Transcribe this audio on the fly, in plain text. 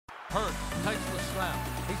Hurts takes the snap.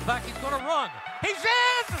 He's back. He's going to run. He's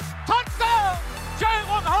in! Touchdown!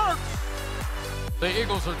 Jalen Hurts! The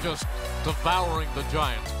Eagles are just devouring the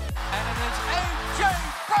Giants. And it is A.J.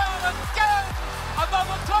 Brown again!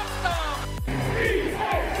 Another touchdown!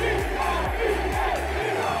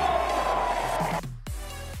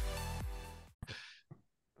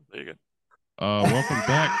 There you go. Welcome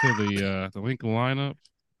back to the Lincoln lineup.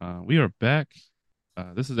 We are back.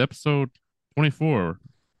 This is episode 24.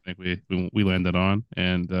 I think we landed on,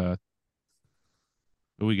 and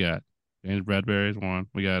who we got? James Bradbury's one.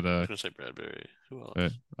 We got I was gonna say Bradbury. Who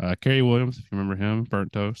else? Kerry Williams, if you remember him,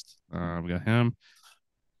 burnt toast. We got him.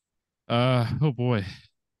 Oh boy,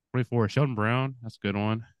 24. Sheldon Brown, that's a good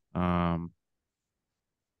one.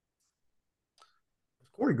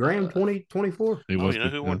 Corey Graham, 2024. You know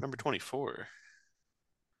who won number 24?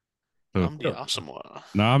 Nnamdi Asomugha.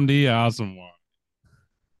 Nnamdi Asomugha.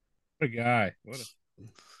 What a guy.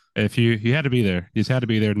 If you had to be there. You just had to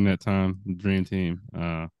be there in that time. Dream team.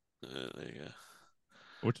 There you go.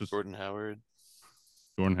 Which was Jordan Howard.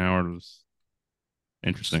 Jordan Howard was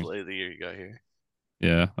interesting. Slay of the year you got here.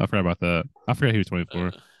 Yeah, I forgot about that. I forgot he was 24.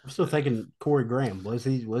 I'm still thinking Corey Graham. Was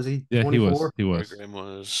he? Yeah, 24? he was. Corey Graham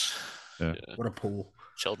was. Yeah. What a pool.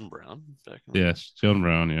 Sheldon Brown back in Yes, Sheldon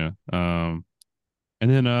Brown. Yeah.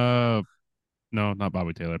 And then no, not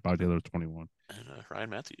Bobby Taylor. Bobby Taylor was 21. And Ryan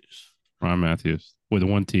Matthews. Ryan Matthews with a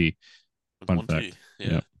 1T. With Fun one fact.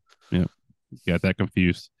 T. Yeah. Got that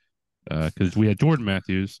confused because we had Jordan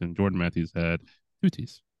Matthews and Jordan Matthews had 2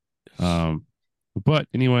 T's. Yes. But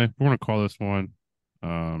anyway, we're gonna call this one.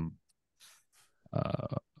 Oh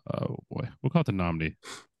boy, we'll call it the Nnamdi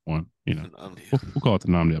one. You know, we'll call it the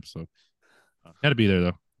Nnamdi episode. Had to be there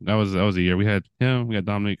though. That was a year. We had him. We had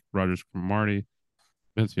Dominic Rogers from Marty,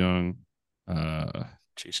 Vince Young,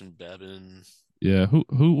 Jason Babin. Yeah, who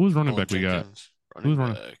was running back? We got Running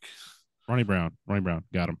back. Ronnie Brown.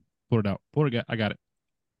 Got him. Pull it out. I got it.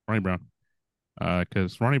 Ronnie Brown.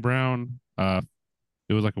 Because Ronnie Brown,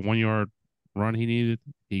 it was like a 1-yard run he needed.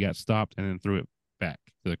 He got stopped and then threw it back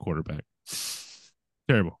to the quarterback.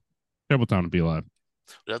 Terrible time to be alive.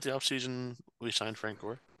 Was that the offseason we signed Frank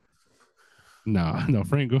Gore? No,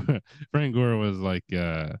 Frank Gore was like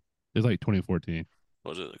it was like 2014.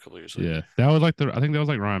 Was it a couple years later? Yeah, that was like I think that was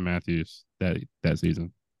like Ryan Matthews that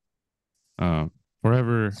season.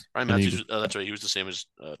 Forever. Ryan Matthews. That's right. He was the same as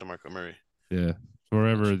DeMarco Murray. Yeah,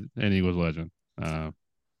 forever an Eagles legend.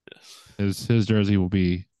 Yes. His jersey will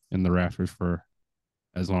be in the rafters for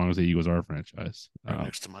as long as the Eagles are a franchise. Right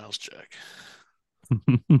next to Miles Jack.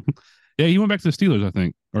 Yeah, he went back to the Steelers, I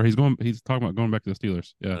think, or he's talking about going back to the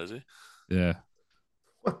Steelers. Yeah, Is he? Yeah.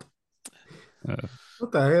 What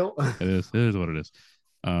the hell? It is what it is.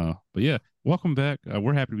 But yeah, welcome back.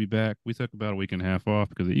 We're happy to be back. We took about a week and a half off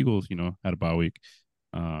because the Eagles, had a bye week.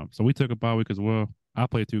 So we took a bye week as well. I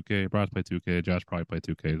played 2K, Bryce played 2K, Josh probably played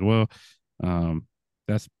 2K as well.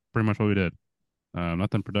 That's pretty much what we did.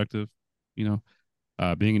 Nothing productive, Being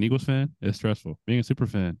an Eagles fan is stressful. Being a super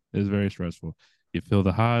fan is very stressful. You feel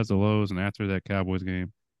the highs, the lows, and after that Cowboys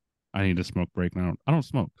game, I need a smoke break. Now I don't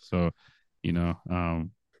smoke, so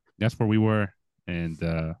that's where we were, and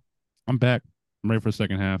I'm back. I'm ready for the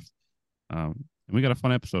second half, and we got a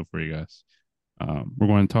fun episode for you guys. We're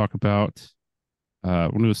going to talk about we're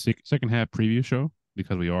going to do a second half preview show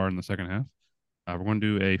because we are in the second half. We're going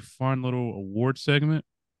to do a fun little award segment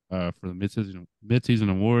for the mid-season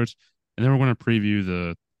awards, and then we're going to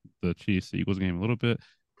preview the Chiefs Eagles game a little bit.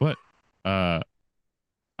 But I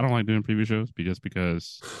don't like doing preview shows just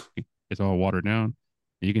because it's all watered down.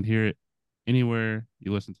 You can hear it anywhere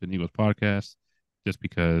you listen to an Eagles podcast, just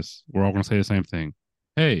because we're all going to say the same thing.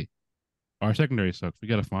 Hey, our secondary sucks. We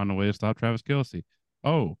got to find a way to stop Travis Kelce.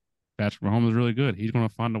 Oh, Patrick Mahomes is really good. He's going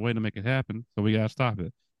to find a way to make it happen, so we got to stop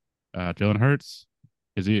it. Jalen Hurts,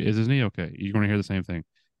 is his knee okay? You're going to hear the same thing.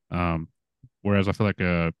 Whereas I feel like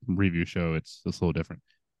a review show, it's a little different.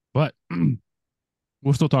 But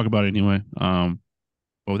we'll still talk about it anyway.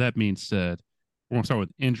 But with that being said, we're going to start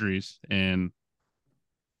with injuries. And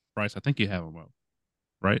Bryce, I think you have them up,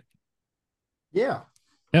 right? Yeah.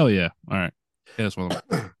 Hell yeah. All right. Yeah, that's one.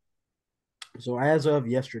 So as of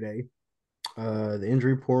yesterday, the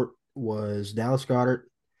injury report was Dallas Goedert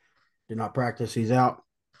did not practice. He's out.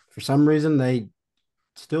 For some reason, they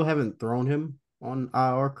still haven't thrown him on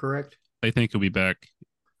IR, correct? They think he'll be back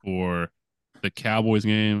for the Cowboys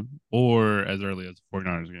game or as early as the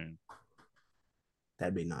 49ers game.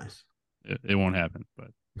 That'd be nice. It won't happen,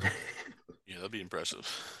 but yeah, that'd be impressive.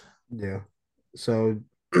 Yeah. So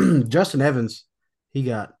Justin Evans, he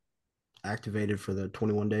got activated for the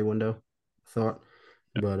 21-day window, I thought.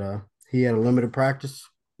 Yep. But he had a limited practice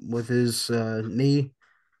with his knee.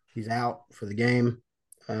 He's out for the game.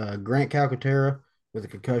 Grant Calcaterra with a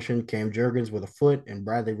concussion, Cam Jurgens with a foot, and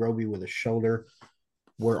Bradley Roby with a shoulder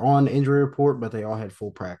were on injury report, but they all had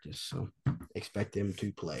full practice. So expect them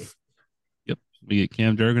to play. Yep. We get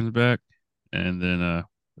Cam Jurgens back, and then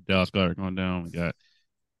Dallas Goedert going down. We got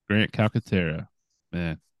Grant Calcaterra.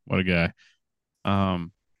 Man, what a guy.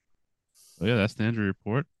 So yeah, that's the injury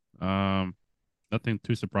report. Nothing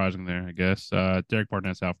too surprising there, I guess. Derek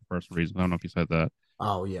Barnett's out for personal reasons. I don't know if you said that.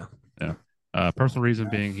 Oh yeah. Yeah. Personal reason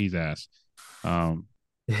being he's ass. And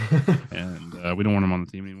we don't want him on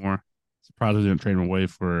the team anymore. Surprised we didn't trade him away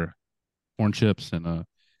for corn chips and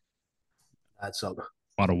That's soda. a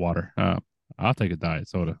bottle of water. I'll take a diet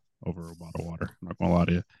soda over a bottle of water. I'm not gonna lie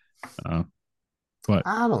to you. But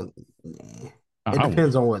I don't. It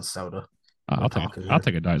depends on what soda. I'll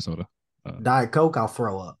take a diet soda. Diet Coke, I'll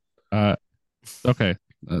throw up. Okay.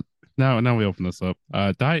 Now we open this up.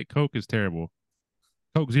 Diet Coke is terrible.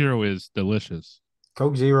 Coke Zero is delicious.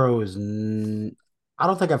 Coke Zero is. I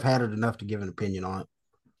don't think I've had it enough to give an opinion on it.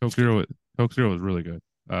 Coke Zero is really good.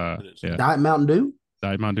 Yeah. Diet Mountain Dew.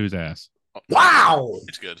 Diet Mountain Dew's ass. Wow,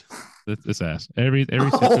 it's good. It's ass. Every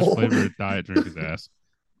citrus flavored diet drink is ass.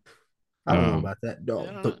 I don't know about that.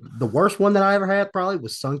 The worst one that I ever had probably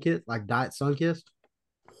was Sunkist, like Diet Sunkist.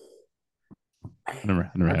 I never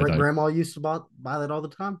had that. Grandma used to buy that all the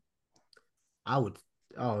time. I would.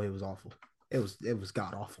 Oh, it was awful. It was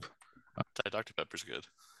god awful. Dr. Pepper's good.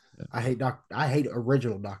 Yeah. I hate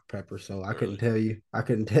original Dr. Pepper, so I couldn't tell you. I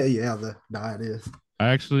couldn't tell you how the diet is. I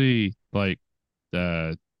actually like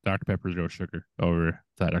Dr. Pepper Zero Sugar over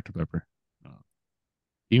that Dr. Pepper.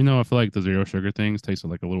 Even though I feel like the zero sugar things taste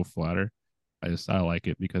like a little flatter, I like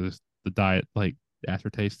it because it's the diet like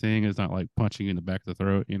aftertaste thing is not like punching you in the back of the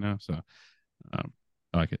throat, you know. So I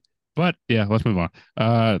like it. But yeah, let's move on.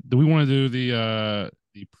 Do we want to do the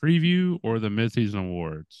preview or the midseason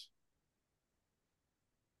awards?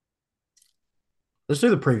 Let's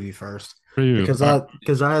do the preview first. Because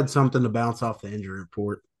I had something to bounce off the injury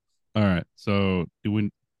report. All right. So do we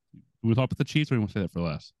talk about the Chiefs or do we want to say that for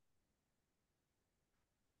last?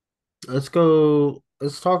 Let's go.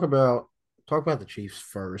 Let's talk about the Chiefs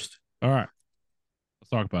first. All right. Let's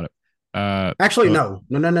talk about it. Actually, no.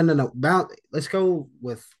 Let's go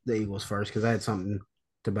with the Eagles first because I had something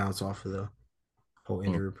to bounce off of the whole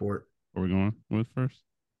injury report. Are we going with first?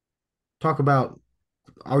 Talk about.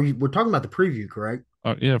 We're talking about the preview, correct?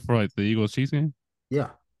 Yeah, for like the Eagles Chiefs game. Yeah.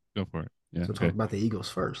 Go for it. Yeah. So talk about the Eagles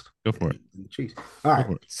first. Go for it. The Chiefs. All right.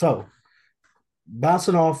 So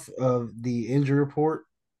bouncing off of the injury report.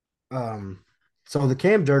 So the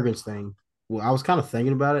Cam Jurgens thing, well, I was kind of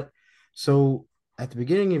thinking about it. So at the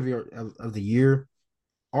beginning of the year,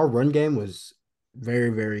 our run game was very,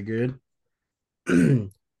 very good.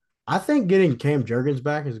 I think getting Cam Jurgens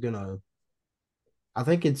back is I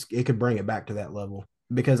think it could bring it back to that level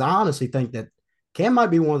because I honestly think that Cam might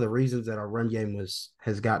be one of the reasons that our run game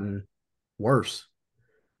has gotten worse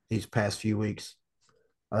these past few weeks.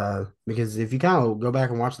 Because if you kind of go back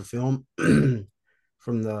and watch the film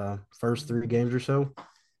from the first 3 games or so,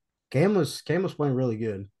 Cam was playing really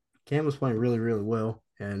good. Cam was playing really, really well.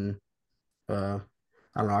 And I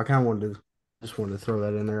don't know, I kind of wanted to throw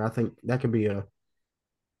that in there. I think that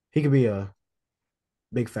he could be a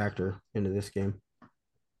big factor into this game.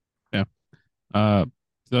 Yeah.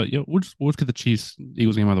 So yeah, we'll just get the Chiefs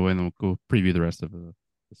Eagles game out of the way, and then we'll go preview the rest of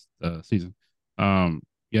the season.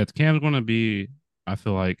 Yeah, Cam's going to be. I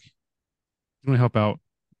feel like he's going to help out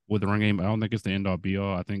with the run game. I don't think it's the end all be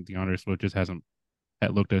all. I think DeAndre Swift just hasn't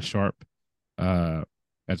looked as sharp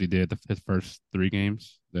as he did his first 3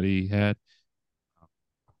 games that he had. I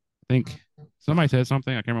think somebody said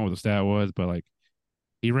something. I can't remember what the stat was, but like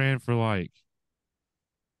he ran for like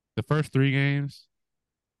the first 3 games.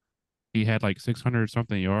 He had like 600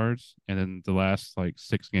 something yards, and then the last like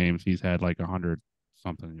 6 games he's had like 100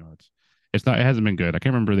 something yards. It hasn't been good. I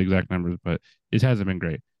can't remember the exact numbers, but it hasn't been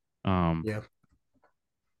great. Yeah.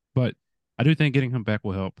 But I do think getting him back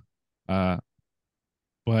will help.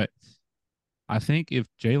 But I think if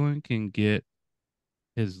Jalen can get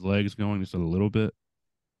his legs going just a little bit,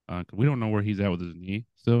 we don't know where he's at with his knee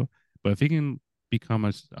still, but if he can become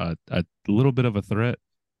a little bit of a threat,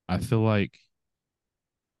 I feel like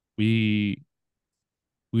we'd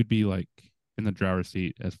be like in the driver's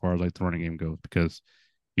seat as far as like the running game goes because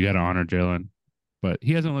you got to honor Jalen, but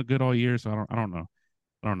he hasn't looked good all year, so I don't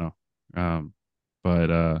know.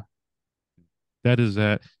 But that is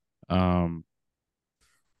that.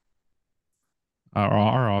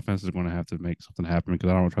 Our offense is going to have to make something happen because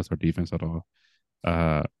I don't trust our defense at all.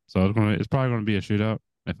 So it's probably going to be a shootout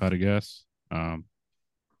if I had to guess.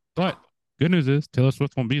 But good news is Taylor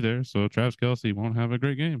Swift won't be there, so Travis Kelce won't have a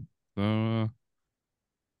great game. So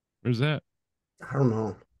where's that? I don't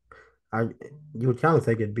know. You would kind of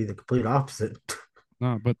think it'd be the complete opposite.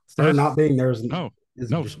 No, but Her not being there is no,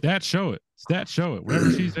 just, stats show it. Stats show it.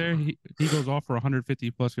 Whenever she's there, he goes off for 150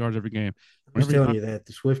 plus yards every game. I'm telling you that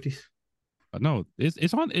the Swifties. No,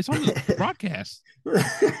 it's on the broadcast.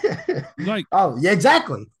 Like, oh yeah,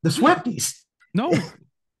 exactly. The Swifties. No,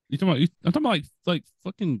 I'm talking about like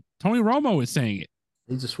fucking Tony Romo is saying it.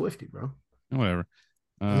 He's a Swiftie, bro. Whatever.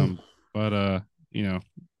 But you know,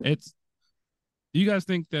 it's. Do you guys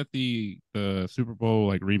think that the Super Bowl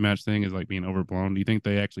like rematch thing is like being overblown? Do you think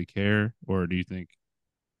they actually care, or do you think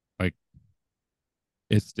like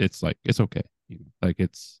it's like it's okay, like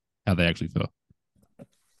it's how they actually feel? I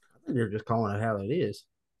think you're just calling it how it is.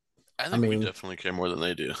 I mean, we definitely care more than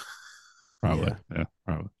they do. Probably, yeah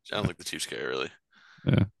probably. Sounds like the Chiefs care, really.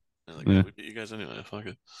 Yeah. They're like, yeah, we beat you guys anyway. Fuck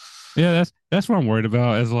it. Yeah, that's what I'm worried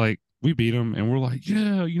about. Is like we beat them, and we're like,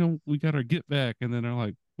 yeah, we got our get back, and then they're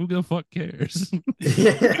like, who the fuck cares?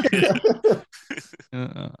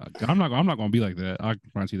 I'm not going to be like that. I can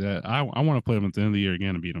promise you that. I want to play them at the end of the year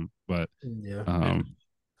again and beat them. But yeah.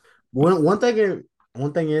 One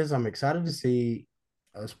thing is I'm excited to see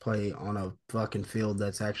us play on a fucking field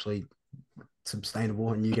that's actually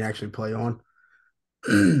sustainable and you can actually play on.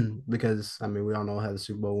 Because I mean we all know how the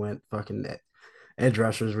Super Bowl went. Fucking edge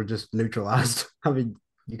rushers were just neutralized. I mean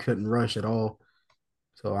you couldn't rush at all.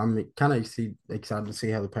 So I'm kind of excited to see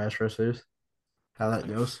how the pass rush is, how that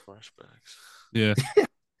goes. Flashbacks. Yeah.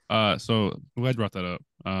 So I'm glad you brought that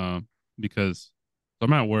up. Because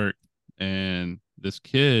I'm at work and this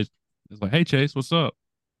kid is like, "Hey Chase, what's up?"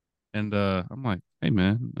 And I'm like, "Hey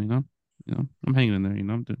man, I'm hanging in there.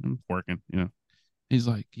 I'm working. He's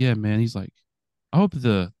like, "Yeah man." He's like, I'm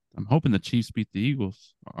hoping the Chiefs beat the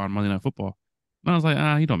Eagles on Monday Night Football." And I was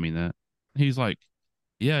like, he don't mean that. He's like,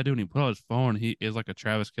 yeah, dude. When he put out his phone, he is like a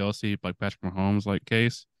Travis Kelce, like Patrick Mahomes, like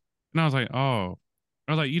case. And I was like, oh,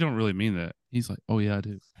 I was like, you don't really mean that. He's like, oh yeah, I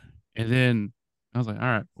do. And then I was like, all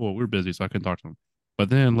right, cool. We're busy, so I couldn't talk to him.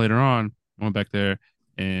 But then later on, I went back there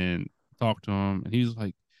and talked to him, and he's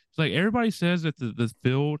like, everybody says that the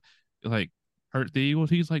field like hurt the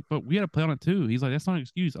Eagles. He's like, but we had to play on it too. He's like, that's not an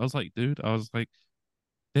excuse. I was like, dude, I was like,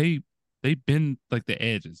 they've been like the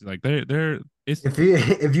edges, like they're. It's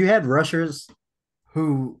if you had rushers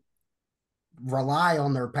who rely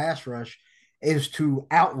on their pass rush is to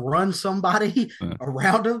outrun somebody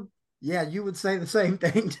around them, yeah, you would say the same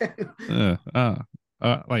thing too.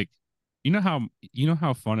 Like you know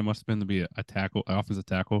how fun it must have been to be a tackle, offensive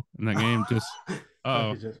tackle in that game. Just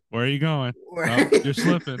where are you going? You're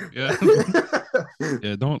slipping. Yeah,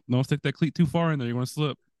 yeah. Don't stick that cleat too far in there. You're gonna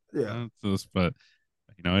slip. Yeah, but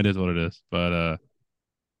it is what it is. But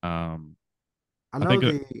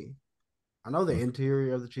I know the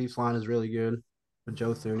interior of the Chiefs line is really good with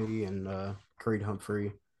Joe Thuney and Creed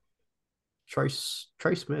Humphrey. Trey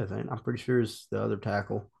Smith, I'm pretty sure is the other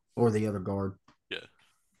tackle or the other guard. Yeah.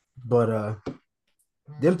 But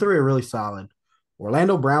them three are really solid.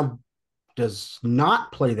 Orlando Brown does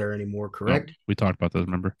not play there anymore, correct? No, we talked about that,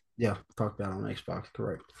 remember? Yeah, talked about it on Xbox,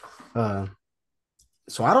 correct.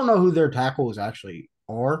 So I don't know who their tackles actually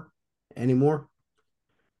are anymore.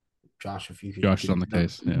 Josh, if you could, Josh is on the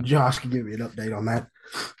case. Yeah. Josh can give me an update on that.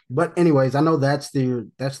 But anyways, I know that's their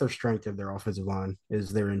strength of their offensive line is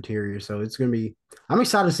their interior. So it's gonna be. I'm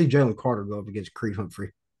excited to see Jalen Carter go up against Creed Humphrey.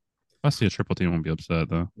 If I see a triple team, I won't be upset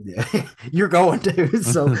though. Yeah, you're going to.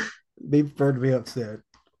 So be prepared to be upset.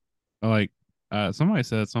 Like, somebody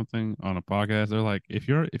said something on a podcast. They're like, if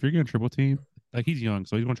you're getting triple team, like he's young,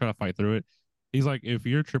 so he's gonna try to fight through it. He's like, if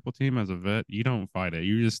you're triple team as a vet, you don't fight it.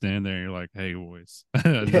 You just stand there and you're like, hey boys,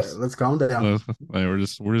 let's calm down. We're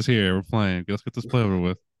just here. We're playing. Let's get this play over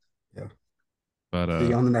with. Yeah. But see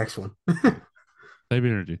you on the next one. Save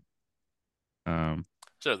energy.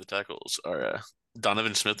 So the tackles are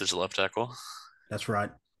Donovan Smith is the left tackle. That's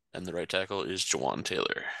right. And the right tackle is Jawaan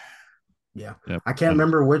Taylor. Yeah. Yep. I can't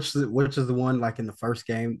remember which is the one like in the first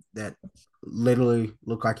game that literally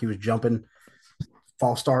looked like he was jumping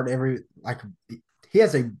false start he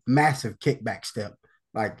has a massive kickback step,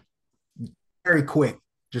 like very quick.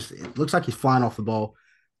 Just it looks like he's flying off the ball,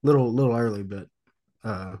 little early, but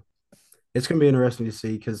it's gonna be interesting to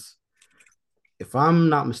see because if I'm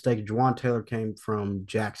not mistaken, Jawaan Taylor came from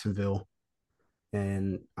Jacksonville,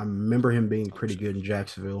 and I remember him being pretty good in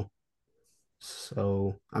Jacksonville.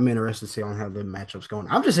 So I'm interested to see on how the matchup's going.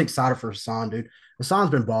 I'm just excited for Hassan, dude. Hassan's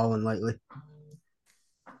been balling lately.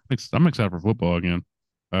 I'm excited for football again.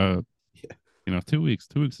 2 weeks.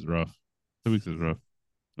 2 weeks is rough. 2 weeks is rough.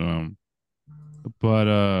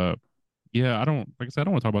 But Yeah, I don't like I said, I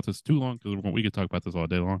don't want to talk about this too long because we could talk about this all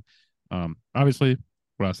day long. Obviously,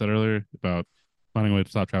 what I said earlier about finding a way to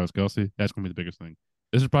stop Travis Kelce, that's gonna be the biggest thing.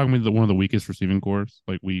 This is probably one of the weakest receiving cores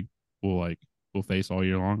like will like will face all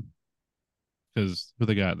year long. Because who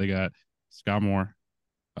they got? They got Scott Moore,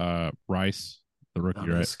 Rice, the rookie,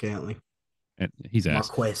 right? Scantling. And he's ass.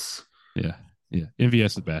 Marquez. Yeah, yeah.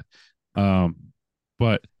 MVS is bad.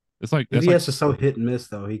 But it's like MVS is so hit and miss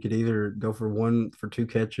though. He could either go for 2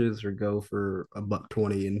 catches or go for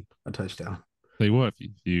 $120 and a touchdown. Tell you what,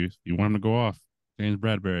 if you want him to go off, James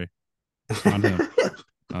Bradbury, on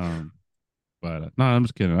him. But no, I'm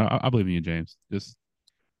just kidding. I believe in you, James. Just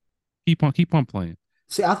keep on playing.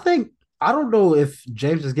 See, I don't know if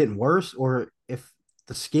James is getting worse or if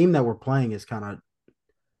the scheme that we're playing is kind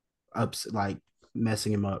of like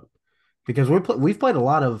messing him up because we've played a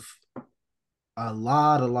lot of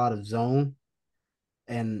zone,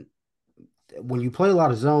 and when you play a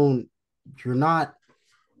lot of zone, you're not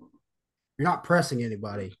pressing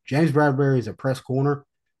anybody. James Bradbury is a press corner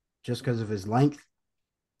just because of his length,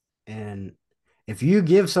 and if you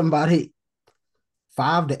give somebody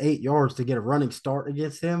 5 to 8 yards to get a running start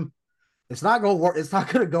against him, it's not gonna work. It's not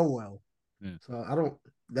gonna go well. Yeah. So I don't.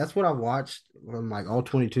 That's what I've watched on like all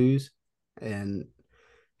 22s, and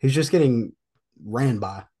he's just getting ran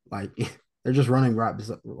by. Like they're just running right by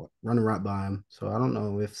him. So I don't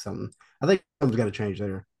know if something. I think something's got to change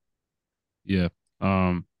there. Yeah.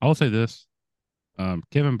 I'll say this.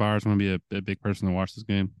 Kevin Byers going to be a big person to watch this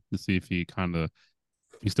game to see if he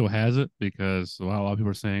still has it because a lot of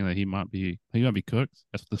people are saying that he might be cooked.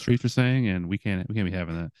 That's what the streets are saying, and we can't be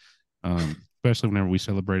having that. Especially whenever we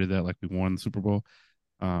celebrated that like we won the Super Bowl.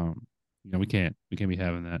 We can't be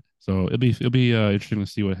having that. So it'll be interesting to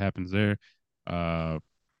see what happens there.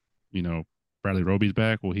 Bradley Roby's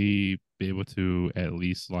back. Will he be able to at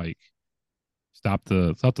least like stop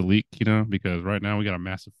the leak? Because right now we got a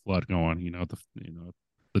massive flood going.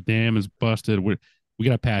 The dam is busted. We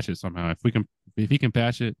gotta patch it somehow. If he can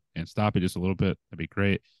patch it and stop it just a little bit, that'd be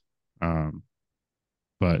great. But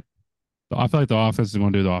I feel like the offense is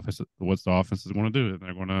going to do what the offense is going to do.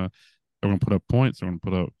 They're going to put up points. They're going to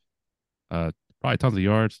put up probably tons of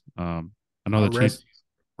yards. I know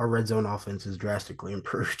our red zone offense is drastically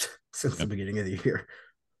improved since the beginning of the year.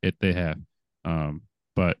 They have.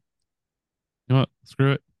 But you know what?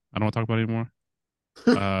 Screw it. I don't want to talk about it anymore.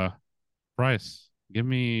 Bryce, give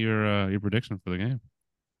me your prediction for the game.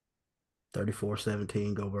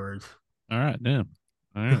 34-17, go Birds. All right, damn.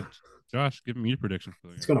 All right. Josh, give me your prediction for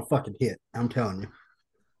the game. It's going to fucking hit. I'm telling you.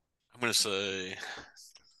 I'm going to say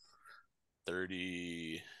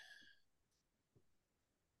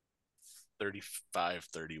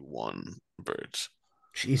 35-31 Birds.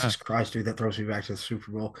 Jesus Christ, dude, that throws me back to the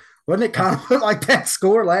Super Bowl. Wasn't it kind of like that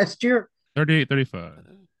score last year?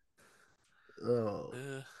 38-35. Oh,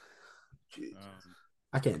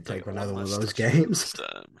 I can't take another one of those games.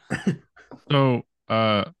 So,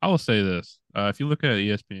 I will say this: if you look at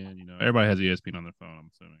ESPN, everybody has ESPN on their phone. I'm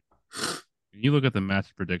assuming. You look at the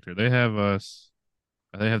match predictor; they have us.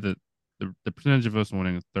 They have the percentage of us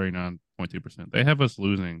winning is 39.2%. They have us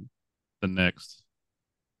losing the next.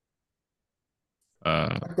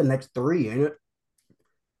 Like the next 3, ain't it?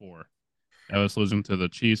 4. They have us losing to the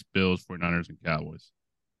Chiefs, Bills, 49ers, and Cowboys.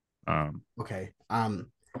 Okay.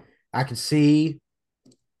 I can see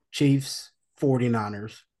Chiefs,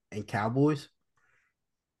 49ers, and Cowboys.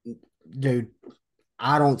 Dude,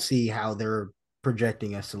 I don't see how they're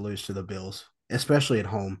projecting us to lose to the Bills, especially at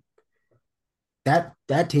home. That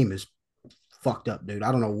team is fucked up, dude.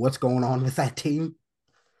 I don't know what's going on with that team.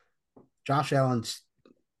 Josh Allen,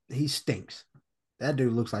 he stinks. That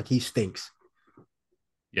dude looks like he stinks.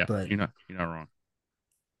 Yeah, but you're not wrong.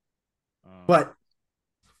 But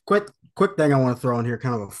quick thing I want to throw in here,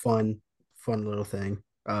 kind of a fun little thing.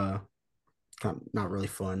 Kind of not really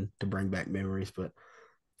fun to bring back memories, but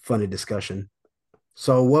funny discussion.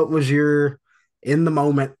 So, what was your in the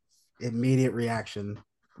moment immediate reaction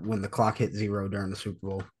when the clock hit 0 during the Super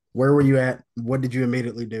Bowl? Where were you at? What did you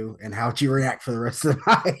immediately do, and how did you react for the rest of the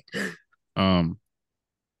night? I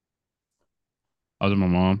was at my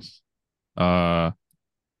mom's. I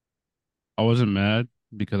wasn't mad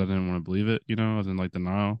because I didn't want to believe it. I was in like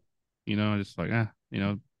denial. Just like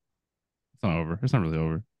it's not over. It's not really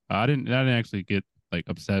over. I didn't actually get like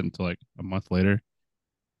upset until like a month later.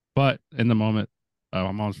 But in the moment,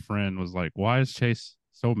 my mom's friend was like, "Why is Chase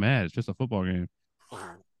so mad? It's just a football game."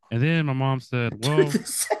 And then my mom said, "Well,"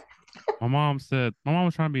 my mom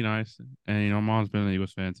was trying to be nice, and my mom's been an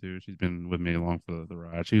Eagles fan too. She's been with me along for the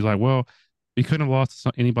ride. She was like, "Well, we couldn't have lost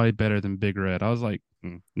to anybody better than Big Red." I was like,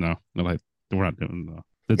 "No, like we're not doing that.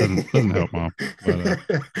 It doesn't help, Mom."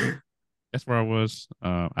 But That's where I was.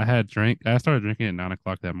 I started drinking at 9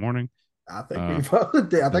 o'clock that morning. I think we both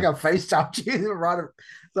did. I think I FaceTimed you right as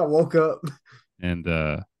I woke up. And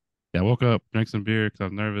yeah, I woke up, drank some beer because I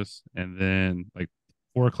was nervous, and then like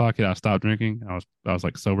 4 o'clock hit, I stopped drinking. I was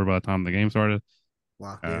like sober by the time the game started.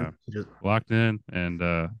 Locked in. Locked in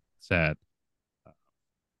and sad.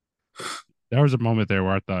 There was a moment there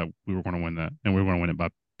where I thought we were going to win that, and we were going to win it by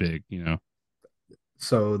big, you know.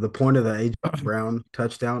 So the point of the AJ Brown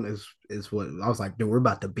touchdown is what I was like, dude, we're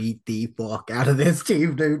about to beat the fuck out of this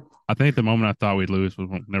team, dude. I think the moment I thought we'd lose was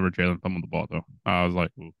whenever Jalen fumbled the ball, though. I was like,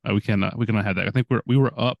 we cannot have that. I think we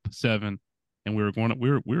were up 7, and we were going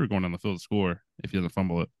down the field to score if he doesn't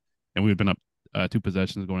fumble it, and we had been up 2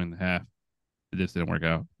 possessions going in the half. It just didn't work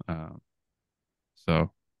out.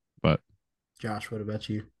 But Josh, what about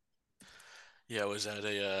you? Yeah, I was at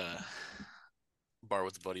a bar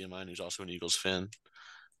with a buddy of mine who's also an Eagles fan.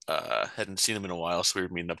 Hadn't seen him in a while, so we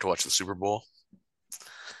were meeting up to watch the Super Bowl.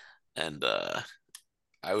 And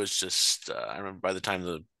I was just, I remember by the time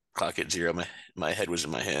the clock hit 0, my head was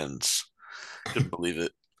in my hands. Couldn't believe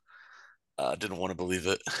it. Didn't want to believe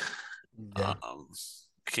it. Yeah.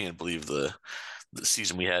 Can't believe the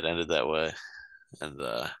season we had ended that way. And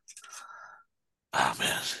oh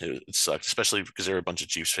man, it sucked, especially because there were a bunch of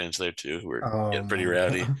Chiefs fans there too who were getting pretty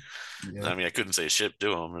rowdy. Yeah. I mean, I couldn't say shit to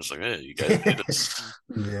them. I was like, "Hey, you guys did this."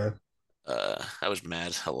 Yeah. I was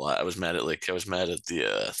mad a lot. I was mad at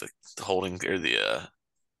the holding or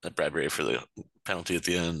at Bradbury for the penalty at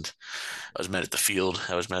the end. I was mad at the field.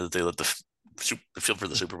 I was mad that they let the field for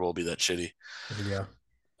the Super Bowl be that shitty. Yeah.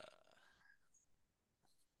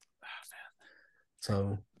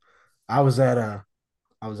 So I was at a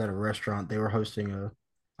restaurant. They were hosting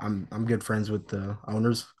I'm good friends with the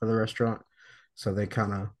owners of the restaurant. So they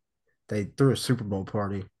threw a Super Bowl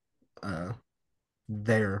party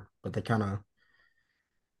there, but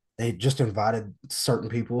they just invited certain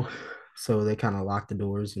people. So they kind of locked the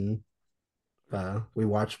doors and we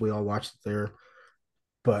all watched it there.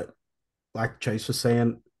 But like Chase was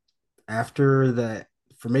saying, after that,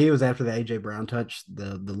 for me, it was after the AJ Brown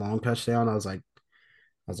the long touchdown. I was like,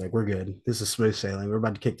 we're good. This is smooth sailing. We're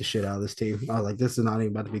about to kick the shit out of this team. I was like, this is not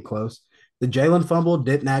even about to be close. The Jalen fumble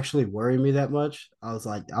didn't actually worry me that much. I was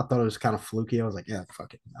like, I thought it was kind of fluky. I was like, yeah,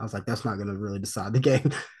 fuck it. I was like, that's not going to really decide the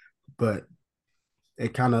game. But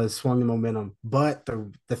it kind of swung the momentum. But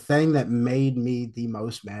the thing that made me the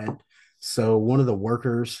most mad, so one of the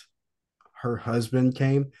workers, her husband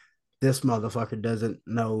came. This motherfucker doesn't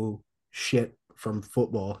know shit from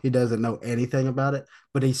football. He doesn't know anything about it,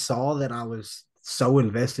 but he saw that I was so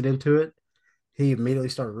invested into it. He immediately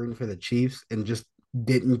started rooting for the Chiefs and just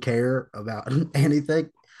didn't care about anything.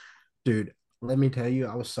 Dude, let me tell you,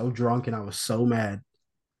 I was so drunk and I was so mad.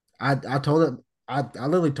 I told him, I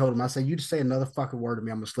literally told him, I said, you just say another fucking word to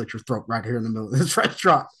me, I'm gonna slit your throat right here in the middle of this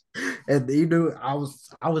restaurant. And he knew I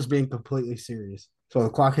was being completely serious. So the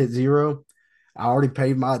clock hit 0. I already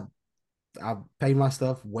I paid my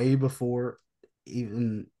stuff way before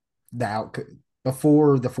even the out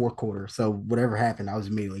before the fourth quarter. So whatever happened, I was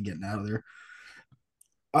immediately getting out of there.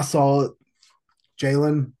 I saw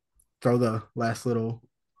Jalen throw the last little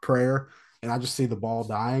prayer, and I just see the ball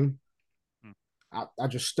dying. I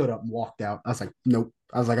just stood up and walked out. I was like, nope.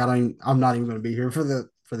 I was like, I'm not even going to be here for the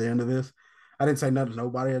end of this. I didn't say nothing to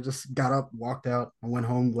nobody. I just got up, walked out. I went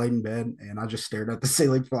home, laid in bed, and I just stared at the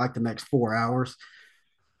ceiling for like the next 4 hours.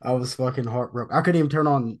 I was fucking heartbroken. I couldn't even turn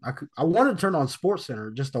on. I wanted to turn on Sports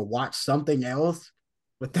Center just to watch something else,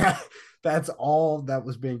 but that's all that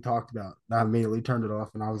was being talked about. I immediately turned it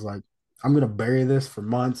off, and I was like, I'm gonna bury this for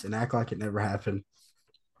months and act like it never happened.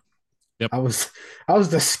 Yep. I was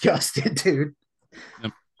disgusted, dude.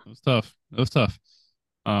 Yep. It was tough. It was tough.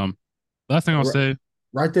 Last thing I'll say.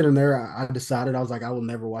 Right then and there, I decided I was like, I will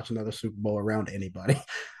never watch another Super Bowl around anybody.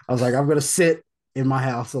 I was like, I'm gonna sit in my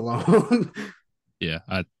house alone. Yeah,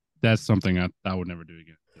 that's something I would never do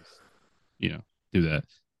again. Just, do that.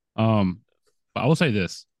 But I will say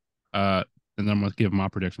this, and then I'm gonna give my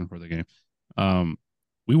prediction for the game.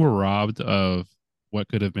 We were robbed of what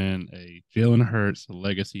could have been a Jalen Hurts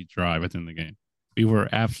legacy drive at the end of the game. We were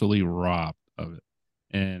absolutely robbed of it.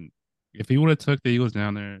 And if he would have took the Eagles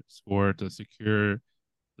down there, scored to secure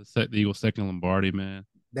the Eagles' second Lombardi, man,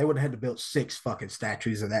 they would have had to build 6 fucking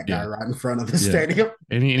statues of that guy right in front of the stadium.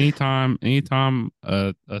 Anytime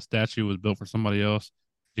a statue was built for somebody else,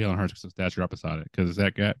 Jalen Hurts was a statue right beside it because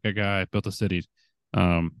that guy built a city,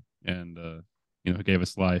 and gave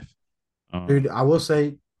us life. Dude, I will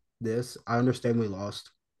say this: I understand we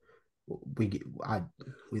lost. We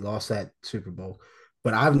lost that Super Bowl,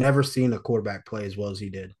 but I've never seen a quarterback play as well as he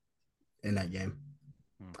did in that game.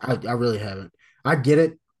 I really haven't. I get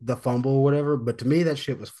it. the fumble or whatever. But to me, that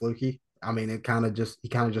shit was fluky. I mean, he kind of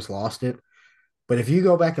just lost it. But if you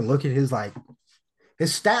go back and look at his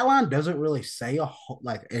stat line doesn't really say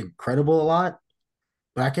like incredible a lot.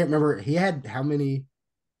 But I can't remember he had how many.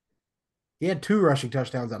 He had 2 rushing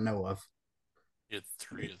touchdowns I know of. He had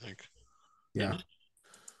 3, I think. Yeah, Didn't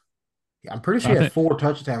yeah, I'm pretty sure I he had think 4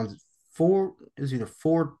 touchdowns. Four is either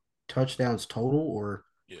 4 touchdowns total or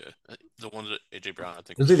he? Yeah. The one that AJ Brown, I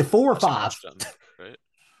think, it was was either 4 or 5. touchdown, right?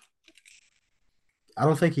 I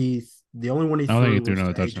don't think the only one he I don't think he threw threw was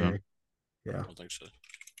another to touchdown. AJ. I Yeah, don't think so.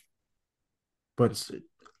 but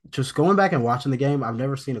just going back and watching the game, I've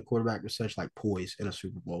never seen a quarterback with such like poise in a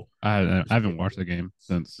Super Bowl. I haven't watched the game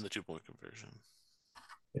since In the 2-point conversion.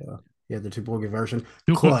 Yeah, yeah, the 2 point conversion,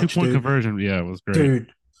 2 clutch, point dude. conversion. Yeah, it was great.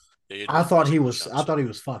 Dude, Yeah, he had I one thought touchdown, I thought he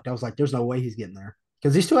was fucked. I was like, there's no way he's getting there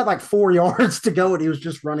because he still had like 4 yards to go and he was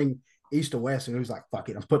just running east to west and he was like, fuck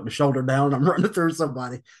it, I'm putting the shoulder down and I'm running through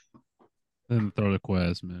somebody. Then throw the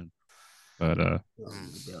Quest, man. But Oh my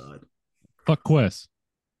god, fuck Quest.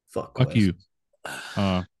 fuck Fuck Quest. you.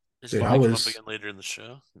 Is dude, he I gonna come up was again later in the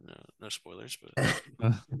show? No spoilers,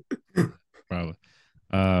 but Probably.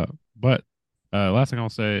 But last thing I'll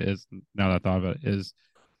say is now that I thought about it is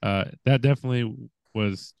that definitely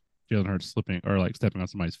was Jalen Hurts slipping or like stepping on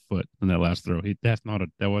somebody's foot in that last throw. That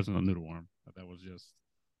wasn't a noodle arm. That was just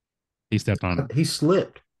he stepped on he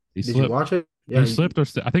slipped. he Did you slipped. watch it? He Yeah, slipped I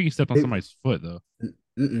think he stepped on he, somebody's foot though.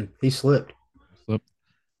 he slipped. Slipped.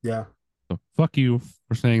 Yeah, So fuck you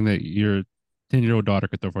for saying that your 10-year-old daughter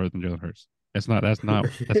could throw farther than Jalen Hurts. That's not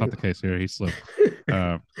the case here. He slipped.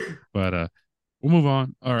 But we'll move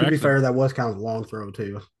on. Or to be actually, fair, that was kind of a long throw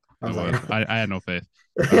too. I it was was. like, I had no faith.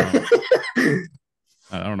 Um,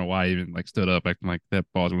 I don't know why I even like stood up acting like that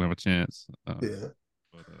ball's gonna have a chance. yeah.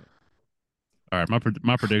 But, all right,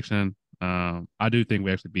 my prediction. I do think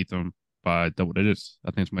we actually beat them by double digits.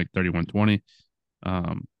 I think it's like 31-20.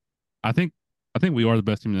 Um, I think we are the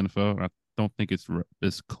best team in the NFL. I don't think it's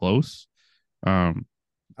close. I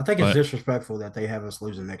think it's But disrespectful that they have us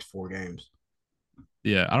lose the next 4 games.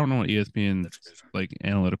 yeah, I don't know what ESPN's that's crazy. like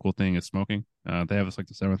analytical thing is smoking. They have us like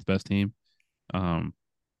the 7th best team. Um,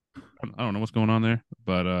 I don't know what's going on there,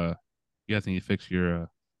 but you guys need to fix your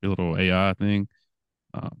little AI thing,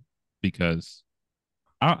 um, because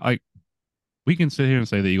I like we can sit here and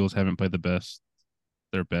say the Eagles haven't played their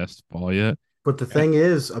best ball yet. But the thing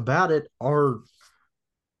is about it,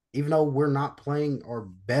 even though we're not playing our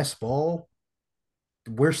best ball,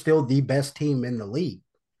 we're still the best team in the league.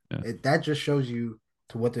 Yeah. That just shows you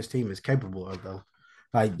to what this team is capable of, though.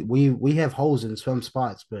 Like we have holes in some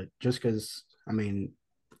spots, but just because I mean,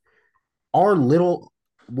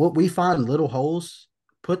 what we find little holes,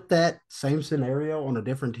 put that same scenario on a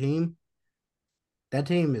different team, that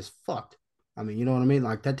team is fucked. I mean, you know what I mean?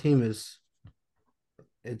 Like that team is,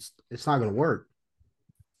 it's not going to work.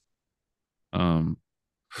 Um,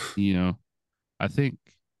 you know, I think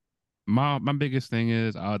my biggest thing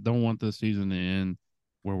is I don't want the season to end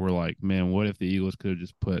where we're like, man, what if the Eagles could have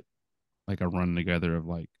just put like a run together of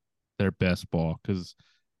like their best ball? Because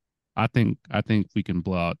I think we can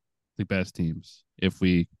blow out the best teams if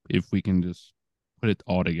we can just put it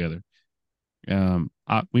all together.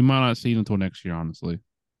 We might not see it until next year, honestly,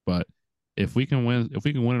 but if we can win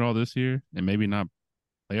it all this year and maybe not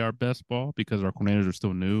play our best ball because our coordinators are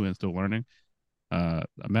still new and still learning,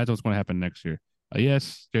 imagine what's going to happen next year.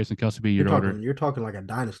 Yes, Jason Kelsey be a year older. You're talking like a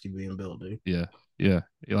dynasty being built, dude. Yeah, yeah.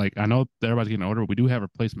 Like I know that everybody's getting older. We do have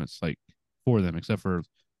replacements like for them, except for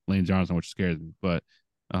Lane Johnson, which scares me. But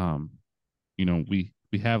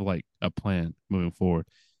we have like a plan moving forward.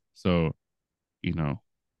 So, you know,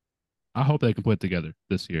 I hope they can put it together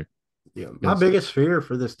this year. Yeah, my biggest fear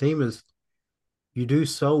for this team is you do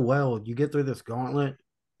so well, you get through this gauntlet,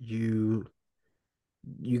 you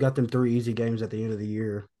got them 3 easy games at the end of the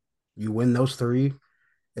year. You win those 3,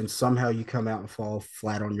 and somehow you come out and fall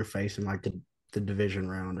flat on your face in like the division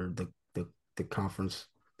round or the conference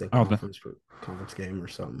I don't, th- conference game or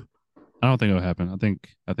something. I don't think it'll happen. I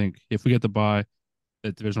think if we get the bye,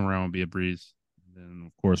 the divisional round will be a breeze. Then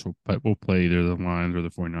of course we'll play either the Lions or the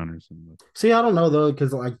 49ers. See, I don't know though,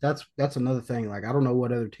 because like that's another thing. Like I don't know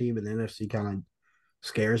what other team in the NFC kind of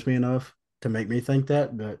scares me enough to make me think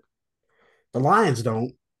that, but the Lions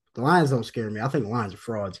don't. The Lions don't scare me. I think the Lions are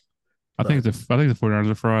frauds. I think the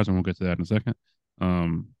 49ers are frauds, and we'll get to that in a second.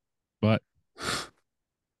 But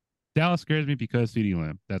Dallas scares me because CeeDee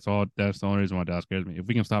Lamb. That's all. That's the only reason why Dallas scares me. If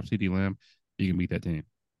we can stop CeeDee Lamb, you can beat that team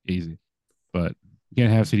easy. But you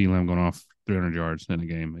can't have CeeDee Lamb going off 300 yards in a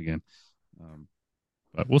game again.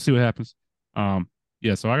 But we'll see what happens.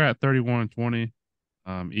 Yeah. So I got 31-20,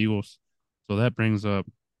 Eagles. So that brings up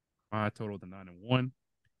my total to 9-1.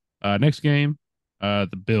 Next game, the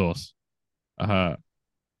Bills. Uh,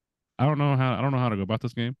 I don't know how to go about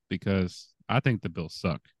this game because I think the Bills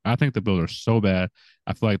suck. I think the Bills are so bad.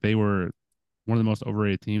 I feel like they were one of the most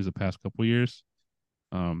overrated teams the past couple years.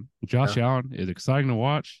 Josh Yeah. Allen is exciting to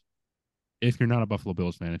watch if you're not a Buffalo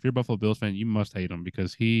Bills fan. If you're a Buffalo Bills fan, you must hate him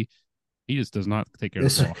because he just does not take care of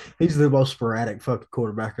This the ball. he's the most sporadic fucking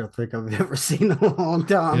quarterback I think I've ever seen in a long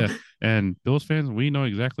time. Yeah, and Bills fans, we know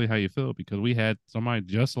exactly how you feel because we had somebody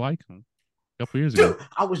just like him a couple years ago. Dude,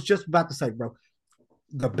 I was just about to say, bro,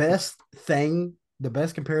 the best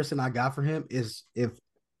comparison I got for him is if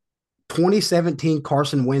 2017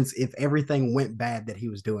 Carson Wentz, if everything went bad that he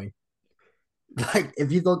was doing. Like,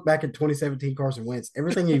 if you look back at 2017 Carson Wentz,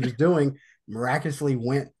 everything he was doing miraculously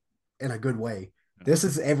went in a good way. This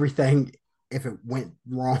is everything if it went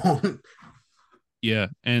wrong. Yeah,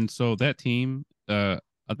 and so that team, I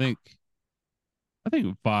think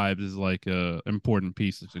vibes is like a important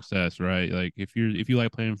piece of success, right? Like if you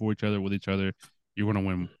like playing for each other with each other, you're gonna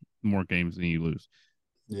win more games than you lose.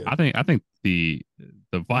 Yeah. I think the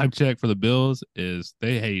vibe check for the Bills is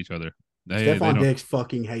they hate each other. They Stephon don't Diggs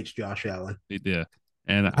fucking hates Josh Allen. yeah,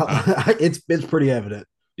 and It's pretty evident.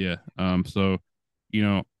 yeah. So you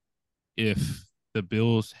know if the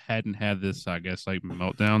Bills hadn't had this, I guess like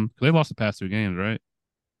meltdown, 'cause they lost the past two games, right? If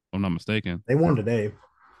I'm not mistaken. They won today.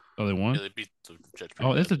 Oh, they won. Yeah, they beat the Jets pretty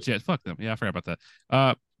Oh, it's bad. a Jet. Fuck them. Yeah, I forgot about that.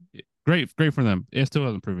 Uh, great for them. It still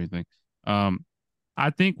doesn't prove anything. Um, I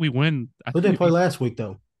think we win. I Who did they think play last week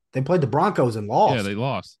though? They played the Broncos and yeah, lost. they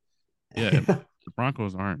lost. Yeah, and the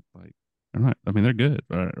Broncos aren't like they're not. I mean, they're good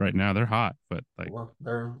right now. They're hot, but like, Well,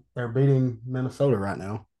 they're beating Minnesota right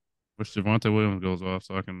now, wish Javonte Williams goes off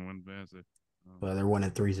so I can win fantasy. but they're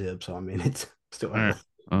winning 3-0. So I mean, it's still All right.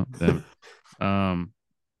 early. Oh, damn it.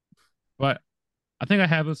 But I think I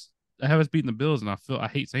have us beating the Bills, and I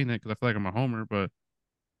hate saying that because I feel like I'm a homer, but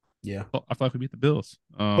Yeah, I feel like we beat the Bills.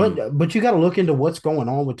 but you got to look into what's going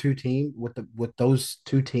on with with those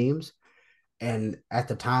two teams, and at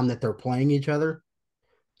the time that they're playing each other.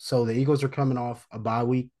 So the Eagles are coming off a bye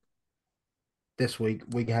week this week.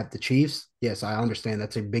 We have the Chiefs. Yes, I understand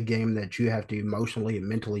that's a big game that you have to emotionally and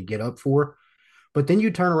mentally get up for. But then you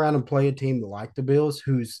turn around and play a team like the Bills,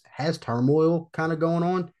 who's has turmoil kind of going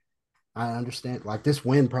on. I understand. Like, this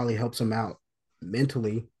win probably helps them out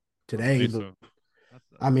mentally I would today. say But so.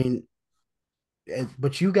 I mean,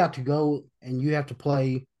 but you got to go and you have to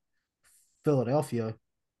play Philadelphia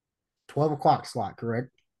 12 o'clock slot, correct?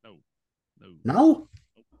 No, no.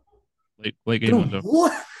 No, Late game dude. window.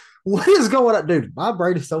 What is going on, dude? My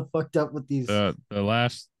brain is so fucked up with these. The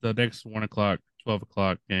next 1 o'clock, 12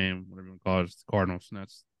 o'clock game, whatever you want to call it, is the Cardinals, and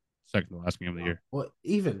that's second to last game of the year. Well,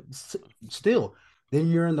 even still,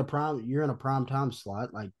 then you're in the prime. You're in a prime time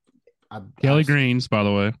slot. Like, Kelly Greens, by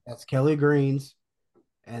the way. that's Kelly Greens,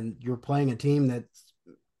 and you're playing a team that's,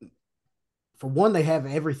 for one, they have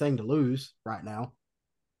everything to lose right now.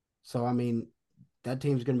 So I mean, that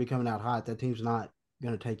team's going to be coming out hot. That team's not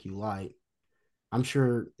going to take you light. I'm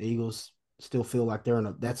sure the Eagles still feel like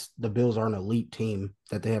that's the Bills are an elite team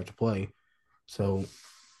that they have to play. So,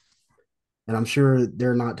 and I'm sure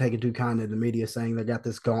they're not taking too kind to the media saying they got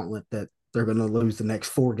this gauntlet that they're going to lose the next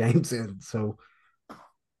 4 games in. So,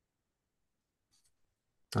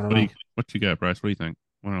 I don't know. What you got, Bryce? What do you think?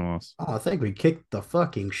 Win or loss? Oh, I think we kicked the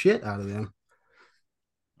fucking shit out of them.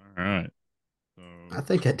 All right. So I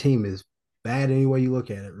think that team is bad any way you look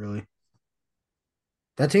at it, really.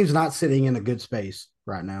 That team's not sitting in a good space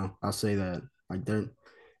right now. I'll say that. Like,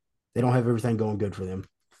 they don't have everything going good for them.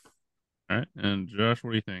 all right. And Josh,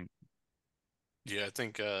 what do you think? Yeah, I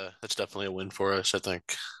think that's definitely a win for us. I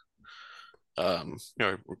think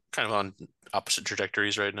we're kind of on opposite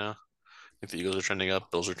trajectories right now. I think the Eagles are trending up,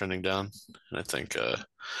 Bills are trending down, and I think the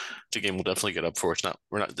game will definitely get up for us.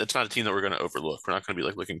 It's not a team that we're going to overlook. We're not going to be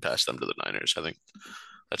like looking past them to the Niners. I think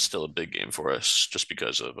that's still a big game for us, just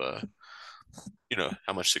because of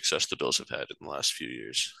how much success the Bills have had in the last few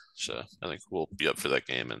years. So I think we'll be up for that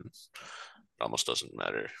game, and it almost doesn't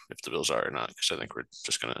matter if the Bills are or not, because I think we're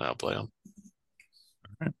just going to outplay them.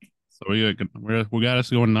 All right. So we got us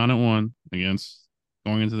going 9-1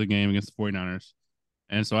 going into the game against the 49ers.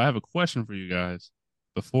 And so I have a question for you guys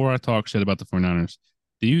before I talk shit about the 49ers.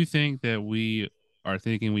 Do you think that we are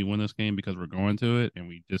thinking we win this game because we're going to it and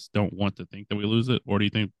we just don't want to think that we lose it? Or do you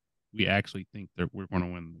think we actually think that we're going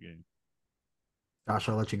to win the game? Josh,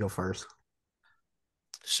 I'll let you go first.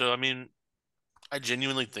 So, I mean, I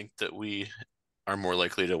genuinely think that we are more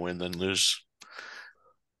likely to win than lose.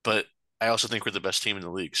 But I also think we're the best team in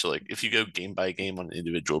the league. So, like, if you go game by game on an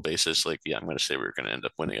individual basis, like, yeah, I'm going to say we're going to end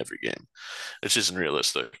up winning every game. This isn't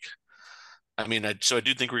realistic. I mean, I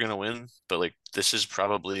do think we're gonna win, but like this is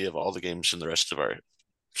probably of all the games in the rest of our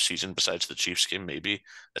season, besides the Chiefs game, maybe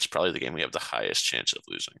that's probably the game we have the highest chance of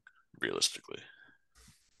losing, realistically,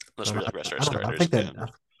 unless But we like rest our I don't know. starters at the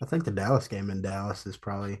end. I think the Dallas game in Dallas is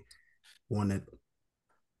probably one that.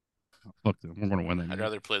 Fuck them. We're going to win that I'd game.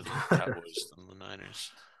 rather play the Cowboys than the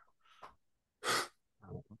Niners.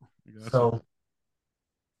 So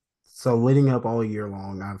so leading up all year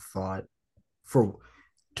long, I've thought for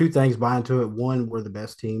two things buy into it. One, we're the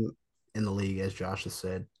best team in the league, as Josh has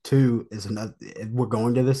said. Two is another. We're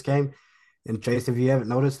going to this game, and Chase, if you haven't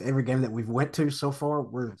noticed, every game that we've went to so far,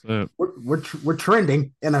 we're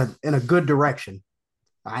trending in a good direction.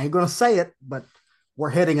 I ain't gonna say it, but we're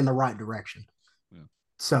heading in the right direction. Yeah.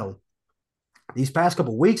 So these past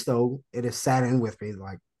couple weeks, though, it has sat in with me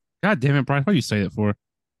like, God damn it, Bryce! What do you say it for?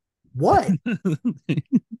 what? All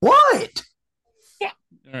What?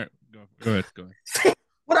 right, go ahead.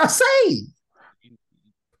 What I say?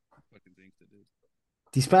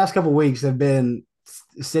 These past couple weeks have been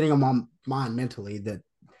sitting on my mind mentally that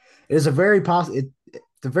it is a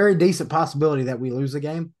it's a very decent possibility that we lose the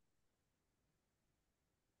game,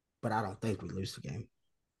 but I don't think we lose the game.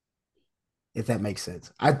 If that makes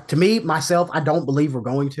sense. To me, myself, I don't believe we're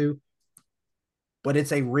going to, but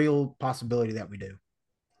it's a real possibility that we do.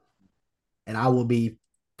 And I will be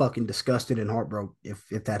fucking disgusted and heartbroken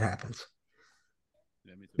if that happens.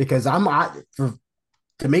 Yeah, me too. Because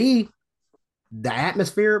to me, the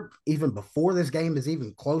atmosphere, even before this game is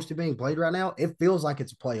even close to being played right now, it feels like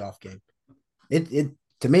it's a playoff game. It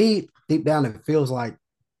to me, deep down, it feels like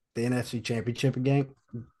the NFC Championship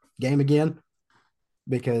game again,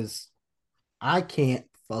 because I can't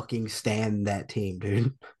fucking stand that team,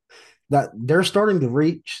 dude. That they're starting to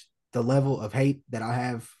reach the level of hate that I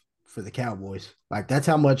have for the Cowboys. Like that's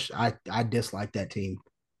how much I dislike that team.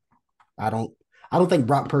 I don't I don't think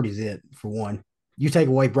Brock Purdy's it for one. You take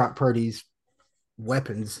away Brock Purdy's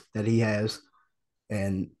weapons that he has,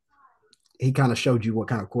 and he kind of showed you what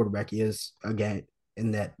kind of quarterback he is again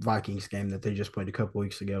in that Vikings game that they just played a couple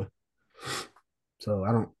weeks ago. So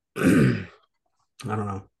I don't I don't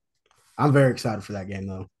know. I'm very excited for that game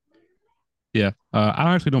though. Yeah,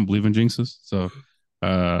 I actually don't believe in jinxes, so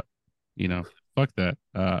uh, fuck that.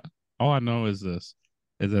 All I know is this: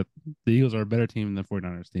 is that the Eagles are a better team than the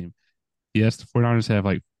 49ers team. Yes, the 49ers have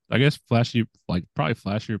I guess probably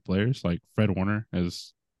flashier players. Like Fred Warner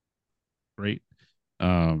is great.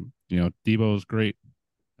 Debo is great.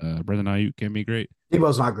 Brendan Ayuk can be great.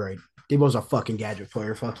 Debo's not great. Debo's a fucking gadget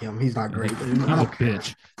player. Fuck him. He's not great. He's a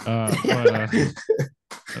bitch.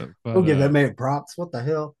 Don't give that man props. What the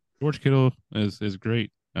hell? George Kittle is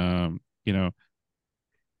great. But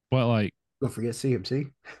like, Don't forget CMC.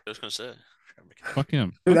 I was gonna say, fuck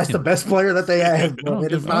him. Dude, that's him. the best player that they have.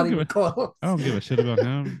 It's not even close. I don't give a shit about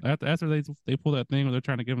him. After they pull that thing where they're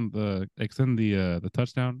trying to give him extend the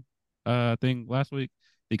touchdown thing last week,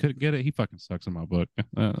 he couldn't get it. He fucking sucks in my book.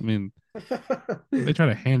 I mean, they try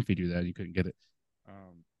to hand feed you that you couldn't get it.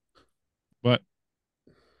 But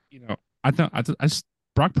I just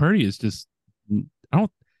Brock Purdy is just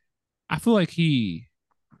I feel like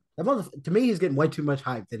to me, he's getting way too much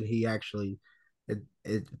hype than he actually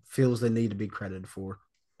it feels the need to be credited for.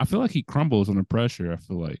 I feel like he crumbles under pressure. I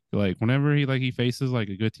feel like whenever he faces like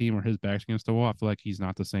a good team or his back's against the wall, I feel like he's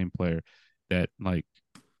not the same player that like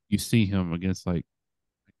you see him against like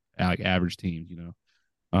average teams.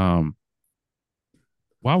 While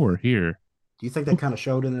we're here, do you think that kind of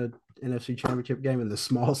showed in the NFC Championship game in the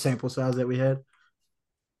small sample size that we had?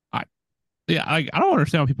 I don't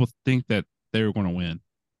understand why people think that they were going to win.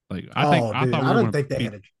 Like I didn't think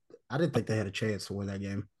they had a chance to win that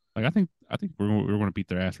game. Like I think we were going to beat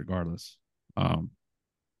their ass regardless.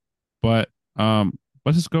 But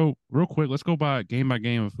let's just go real quick. Let's go by game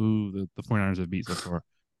of who the 49ers have beat so far.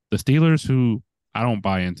 The Steelers, who I don't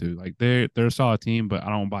buy into. Like they're a solid team, but I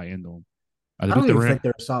don't buy into them. I don't even think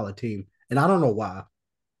they're a solid team, and I don't know why.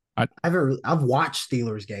 I've watched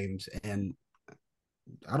Steelers games, and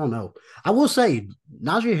I don't know. I will say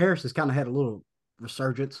Najee Harris has kind of had a little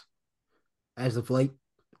resurgence as of late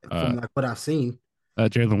from like what I've seen.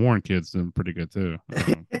 Jaylen Warren kid's been pretty good too.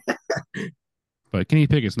 But Kenny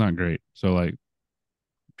Pickett's not great. So like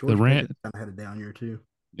George the Rams kind of had a down year too.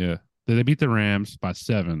 Yeah. They beat the Rams by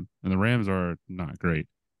 7, and the Rams are not great.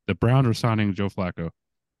 The Browns are signing Joe Flacco.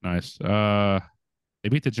 Nice. They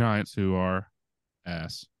beat the Giants, who are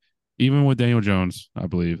ass. Even with Daniel Jones, I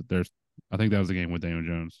believe. I think that was the game with Daniel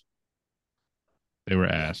Jones. They were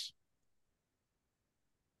ass.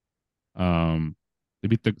 They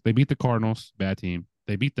beat the Cardinals, bad team.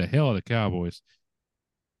 They beat the hell out of the Cowboys.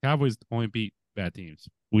 Cowboys only beat bad teams.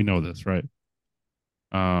 We know this, right?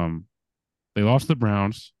 They lost to the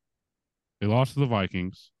Browns. They lost to the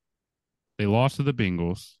Vikings. They lost to the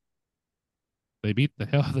Bengals. They beat the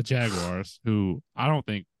hell out of the Jaguars, who I don't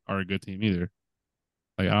think are a good team either.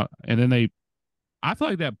 And then I feel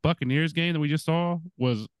like that Buccaneers game that we just saw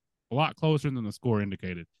was a lot closer than the score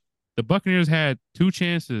indicated. The Buccaneers had two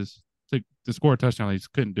chances to score a touchdown. They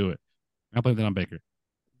just couldn't do it. I blame that on Baker.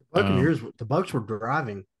 The Bucks were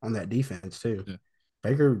driving on that defense too. Yeah.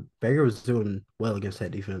 Baker was doing well against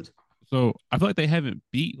that defense. So I feel like they haven't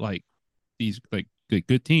beat like these like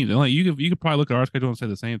good teams. And like you could probably look at our schedule and say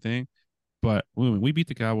the same thing. But when we beat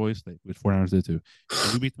the Cowboys, which 49ers did too,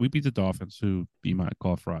 and we beat the Dolphins, who you might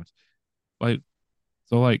call frauds. Like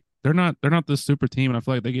so, like they're not this super team, and I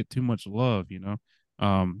feel like they get too much love, you know.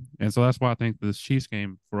 And so that's why I think this Chiefs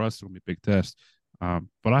game for us is gonna be a big test.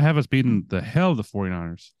 But I have us beating the hell of the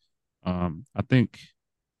 49ers. I think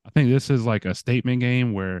this is like a statement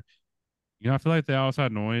game where, you know, I feel like the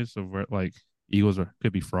outside noise of where like Eagles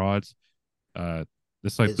could be frauds. Uh,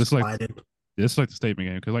 this like It's this like slided. this is like the statement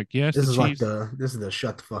game because like yes This the is like Chiefs this is the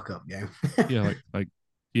shut the fuck up game. yeah like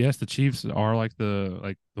yes the Chiefs are like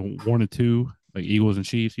the 1 and 2 like Eagles and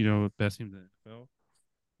Chiefs, you know, best team in the NFL,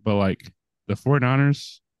 but like the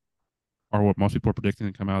 49ers are what most people are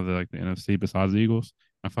predicting to come out of the NFC besides the Eagles.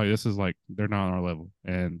 I feel like this is like they're not on our level,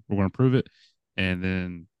 and we're going to prove it. And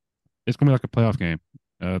then it's going to be like a playoff game.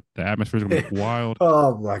 The atmosphere is going to be wild.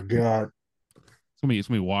 Oh my god, It's gonna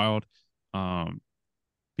be wild.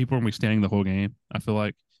 People are gonna be standing the whole game. I feel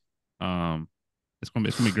like, it's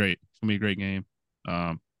gonna be great. It's gonna be a great game.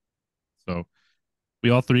 So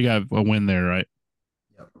we all three got a win there, right?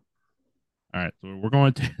 Yep. All right, so we're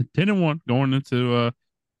going to 10-1 going into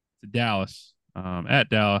to Dallas. At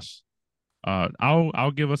Dallas.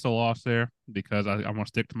 I'll give us a loss there because I'm gonna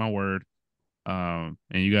stick to my word. And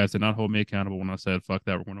you guys did not hold me accountable when I said fuck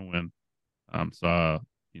that, we're gonna win. So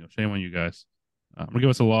you know, shame on you guys. I'm gonna give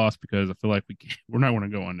us a loss because I feel like we're not going to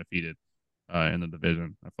go undefeated in the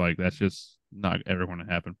division. I feel like that's just not ever going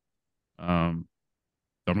to happen. So I'm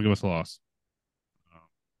gonna give us a loss.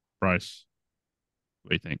 Bryce, what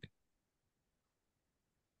do you think?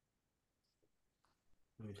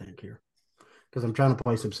 let me think here because I'm trying to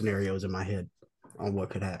play some scenarios in my head on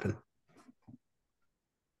what could happen.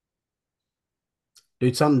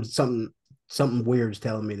 Dude, something weird is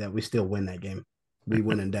telling me that we still win that game. We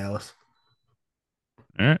win in Dallas.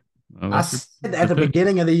 All right. Well, I said at the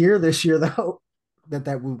beginning of the year this year though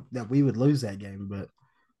that we would lose that game, but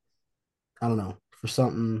I don't know, for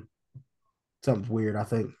something's weird. I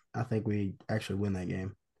think we actually win that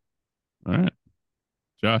game. All right,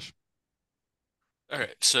 Josh. All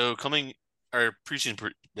right. So coming our preseason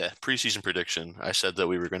prediction, I said that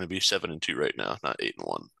we were going to be 7-2 right now, not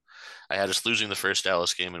 8-1. I had us losing the first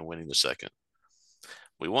Dallas game and winning the second.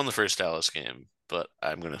 We won the first Dallas game, but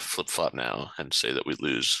I'm going to flip flop now and say that we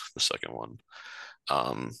lose the second one.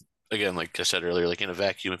 Um, Again, like I said earlier, like in a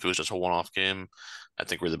vacuum, if it was just a one-off game, I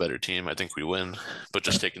think we're the better team. I think we win. But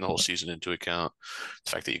just taking the whole season into account,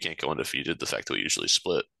 the fact that you can't go undefeated, the fact that we usually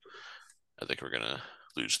split, I think we're gonna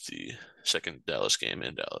lose the second Dallas game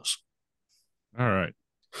in Dallas. All right.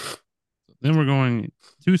 Then we're going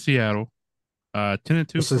to Seattle.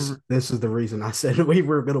 10-2 This is the reason I said we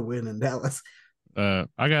were going to win in Dallas. I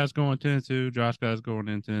got us going 10-2. Josh got us going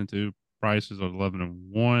in 10-2. Price is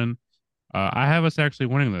 11-1. I have us actually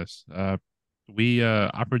winning this. I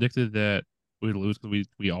predicted that we'd lose because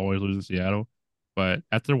we always lose in Seattle, but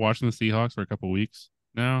after watching the Seahawks for a couple weeks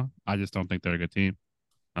now, I just don't think they're a good team.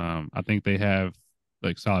 I think they have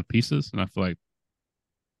like solid pieces, and I feel like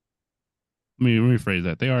let me rephrase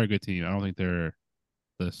that. They are a good team. I don't think they're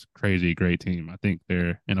this crazy great team. I think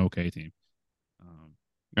they're an okay team.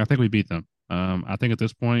 I think we beat them. I think at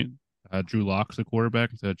this point, Drew Lock's the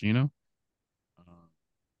quarterback instead of Geno.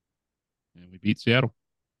 And we beat Seattle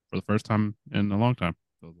for the first time in a long time.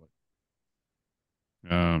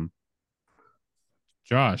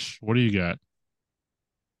 Josh, what do you got?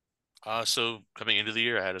 So coming into the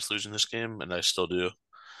year, I had us losing this game, and I still do.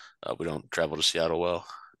 We don't travel to Seattle well.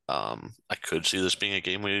 I could see this being a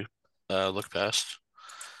game we look past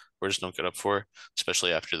or just don't get up for,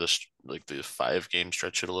 especially after this, like the 5 game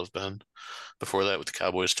stretch it'll have been. Before that, with the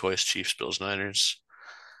Cowboys twice, Chiefs, Bills, Niners.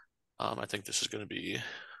 I think this is going to be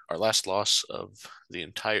our last loss of the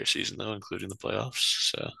entire season, though, including the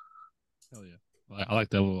playoffs. So, hell yeah, I like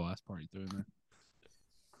that little last part you threw in there.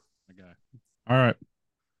 My guy. All right,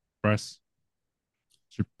 Bryce,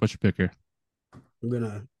 what's your pick here? I'm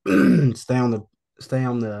gonna stay on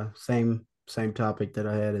the same topic that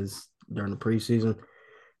I had as during the preseason.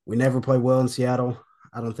 We never play well in Seattle.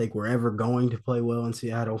 I don't think we're ever going to play well in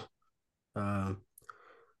Seattle.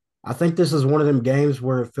 I think this is one of them games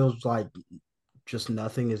where it feels like just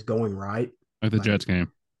nothing is going right. Like the Like, Jets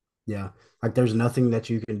game. yeah, like there's nothing that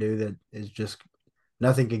you can do that is just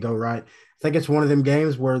nothing can go right. I think it's one of them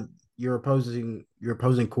games where your opposing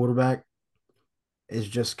quarterback is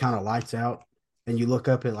just kind of lights out, and you look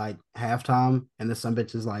up at like halftime, and the some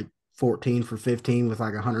bitch is like 14 for 15 with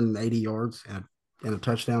like 180 yards and a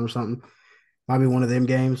touchdown or something. Might be one of them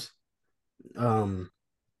games. Um,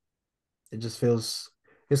 it just feels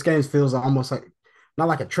this game feels almost like not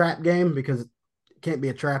like a trap game because it can't be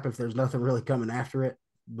a trap if there's nothing really coming after it.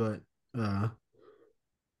 But uh,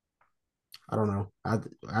 I don't know.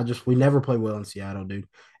 I just we never play well in Seattle, dude,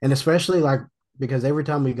 and especially like because every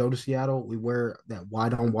time we go to Seattle, we wear that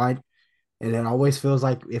white on white, and it always feels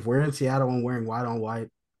like if we're in Seattle and wearing white on white,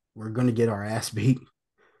 we're gonna get our ass beat.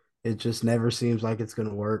 It just never seems like it's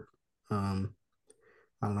gonna work. Um,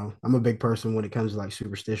 I don't know. I'm a big person when it comes to like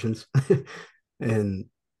superstitions and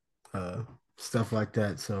uh, stuff like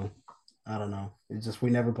that. So I don't know. It's just we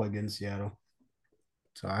never play good in Seattle.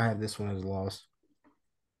 So I have this one as a loss.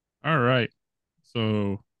 All right.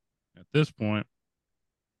 So at this point,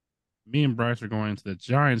 me and Bryce are going to the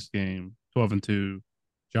Giants game, 12-2.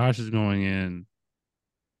 Josh is going in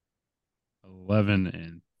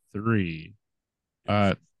 11-3.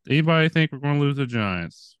 Uh, Anybody think we're going to lose the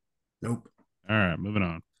Giants? Nope. All right, moving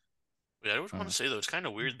on. Yeah, I would want Uh, to say though, it's kind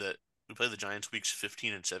of weird that we play the Giants weeks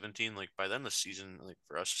 15 and 17. Like by then the season, like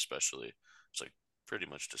for us especially, it's like pretty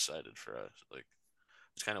much decided for us. Like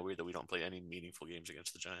it's kind of weird that we don't play any meaningful games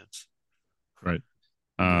against the Giants. right.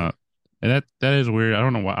 Yeah. And that is weird. I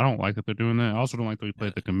don't know why. I don't like that they're doing that. I also don't like that we Yeah,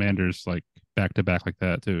 played the Commanders like back to back like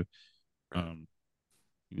that too. right. Um,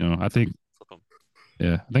 I think Flip them.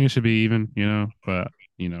 yeah, I think it should be even. But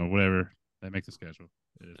whatever. They make the schedule.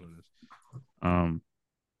 It is what it is. Um,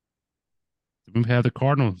 we have the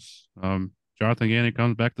Cardinals. Jonathan Gannon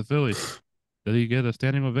comes back to Philly. Does he get a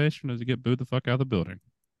standing ovation? Does he get booed the fuck out of the building?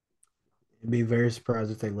 I'd be very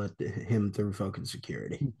surprised if they let him through fucking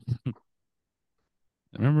security.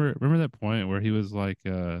 Remember that point where he was like,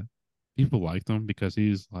 people liked him because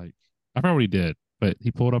he's like, I forgot what he did, but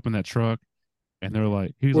he pulled up in that truck and they're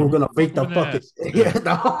like, he was We're like, gonna beat the whooping fucking ass. yeah. Yeah.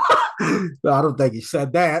 No. No, I don't think he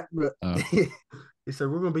said that, but Uh, he said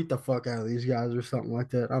we're gonna beat the fuck out of these guys or something like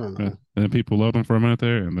that. I don't yeah. know. And then people loved him for a minute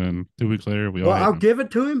there, and then 2 weeks later, we all Well, hate I'll him. give it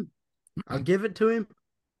to him. I'll give it to him.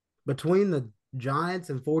 Between the Giants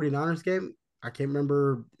and 49ers game, I can't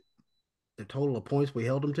remember the total of points we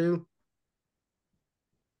held him to,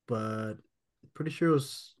 but pretty sure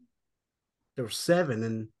there were seven,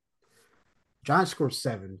 and Giants scored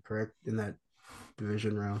seven, correct, in that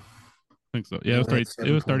division round. I think so. They Yeah, only had it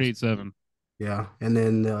 7 was points. 38-7. Yeah, and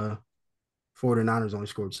then 49ers only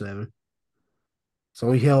scored seven. So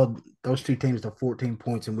we held those two teams to 14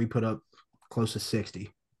 points, and we put up close to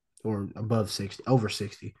 60 or above 60, over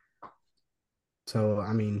 60. So,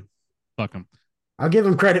 I mean, Fuck him. I'll give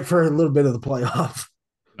him credit for a little bit of the playoffs.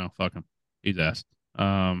 No, fuck him. He's ass.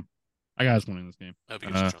 I got us winning this game. I hope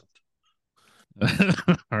he gets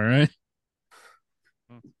chunked. All right.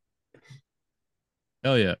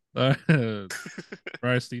 Hell yeah.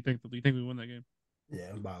 Bryce, do you think we win that game?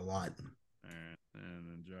 Yeah, by a lot. All right. And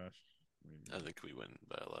then Josh. I think we win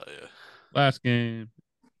by a lot. Yeah. Last game,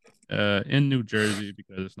 in New Jersey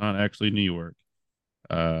because it's not actually New York.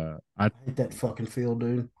 I I hate that fucking field,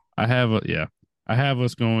 dude. I have I have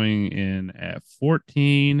us going in at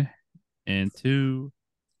 14-2.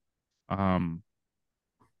 Um,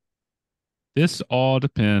 this all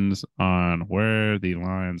depends on where the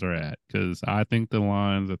lines are at because I think the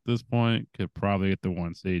lines at this point could probably get the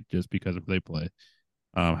 1 seed just because if they play.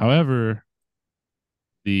 However,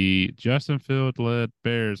 the Justin Field led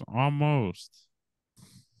Bears almost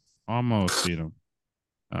beat them.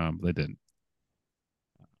 They didn't.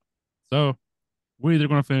 So we're either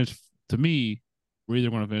going to finish. To me, we're either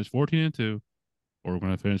going to finish 14-2 or we're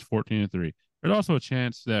going to finish 14-3. There's also a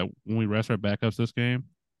chance that when we rest our backups this game,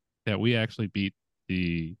 that we actually beat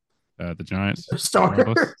the Giants.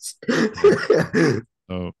 Starters.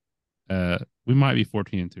 So we might be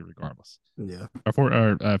 14-2 regardless. Yeah. Or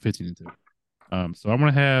 15-2. So I'm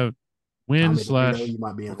gonna have win Tommy slash DeVito, you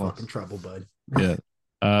might be in loss. fucking trouble, bud. Yeah.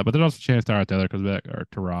 But there's also a chance Tyrod Taylor comes back or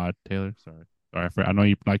Tyrod Taylor. Sorry. I know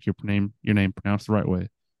you like your name pronounced the right way.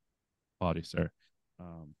 Apologies, sir.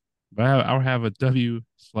 But I'll have a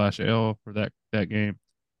W/L for that game.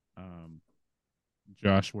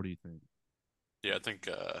 Josh, what do you think? Yeah, I think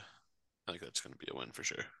that's going to be a win for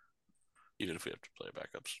sure, even if we have to play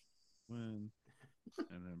backups. Win.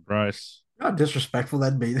 And then Bryce. How disrespectful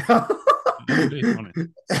that'd be, though. On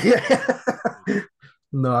it.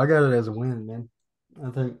 No, I got it as a win, man. I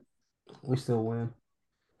think we still win.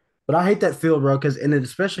 But I hate that field, bro, and it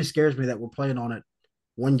especially scares me that we're playing on it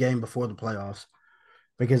one game before the playoffs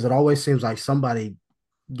because it always seems like somebody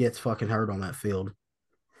gets fucking hurt on that field.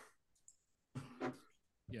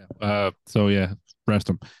 Yeah. So yeah, rest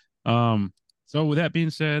them. So with that being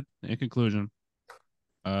said, in conclusion,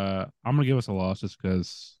 I'm gonna give us a loss just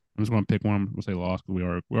because I'm just gonna pick one. I'm gonna say loss because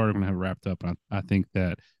we're already gonna have wrapped up. And I think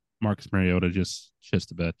that Marcus Mariota just shits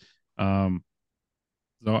the bed. Um,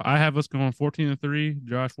 so I have us going 14-3,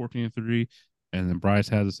 Josh 14-3, and then Bryce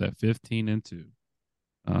has us at 15-2.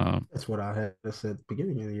 That's what I had us at the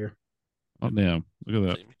beginning of the year. Oh damn,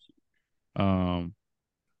 look at that.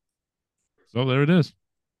 So there it is.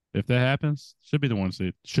 If that happens, should be the 1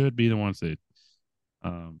 seed. Should be the 1 seed.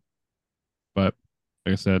 But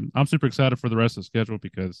like I said, I'm super excited for the rest of the schedule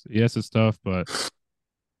because yes, it's tough, but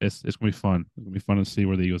it's gonna be fun. It's gonna be fun to see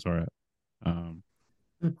where the Eagles are at.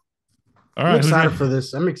 All I'm right, who's excited ready? for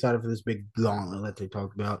this. I'm excited for this big gauntlet that they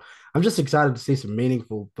talked about. I'm just excited to see some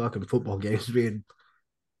meaningful fucking football games being.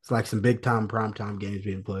 It's like some big time prime time games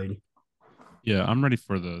being played. Yeah, I'm ready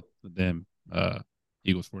for the damn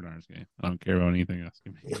Eagles 49ers game. I don't care about anything else.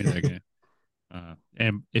 Give me that game.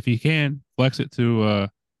 And if you can, flex it to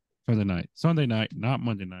Sunday night. Sunday night, not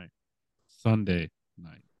Monday night. Sunday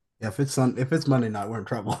night. Yeah, if it's Monday night, we're in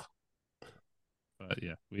trouble. But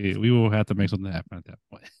yeah, we will have to make something happen at that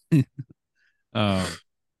point. um,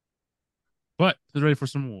 but who's ready for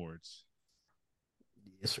some awards?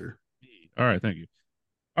 Yes, sir. All right, thank you.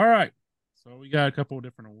 All right, so we got a couple of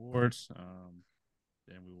different awards.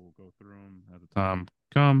 And we will go through them as the time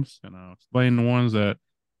comes, and I'll explain the ones that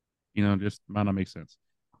just might not make sense.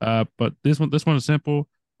 But this one is simple.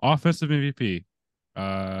 Offensive MVP.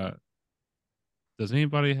 Uh, does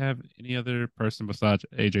anybody have any other person besides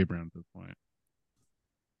AJ Brown at this point?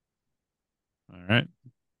 All right,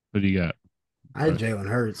 what do you got? I had Jalen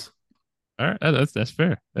Hurts. All right, that's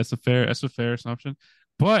fair. That's a fair assumption.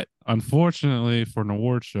 But unfortunately, for an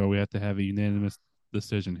award show, we have to have a unanimous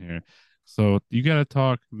decision here. So you got to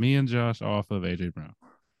talk me and Josh off of AJ Brown,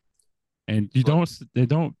 and you What?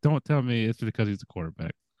 don't tell me it's because he's the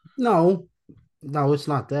quarterback. No, no, it's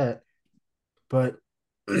not that. But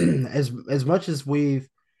as much as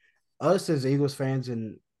us as Eagles fans,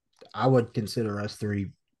 and I would consider us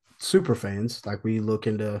three super fans, like we look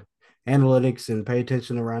into analytics and pay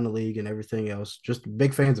attention around the league and everything else, just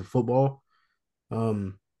big fans of football.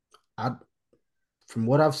 Um, I from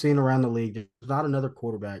what I've seen around the league, there's not another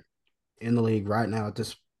quarterback in the league right now at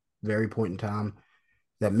this very point in time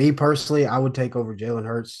that me personally I would take over Jalen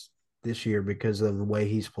Hurts this year because of the way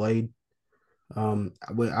he's played.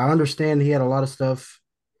 I understand he had a lot of stuff.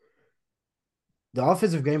 The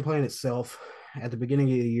offensive game plan itself at the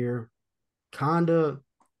beginning of the year kind of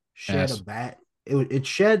shed a Ass. bad it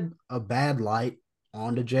shed a bad light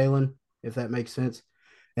onto Jalen, if that makes sense.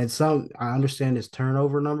 And some I understand his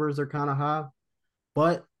turnover numbers are kind of high,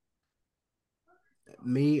 but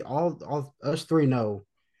all us three know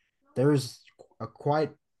there's a quite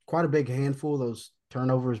a big handful of those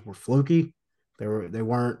turnovers were fluky. They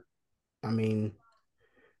weren't. I mean,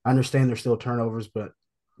 I understand they're still turnovers, but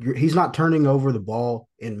he's not turning over the ball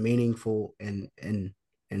in meaningful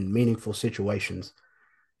situations,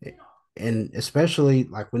 and especially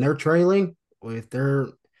like when they're trailing, or if they're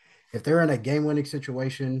in a game winning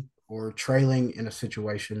situation or trailing in a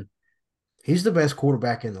situation, he's the best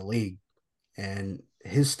quarterback in the league, and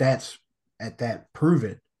his stats at that prove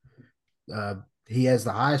it. Uh, he has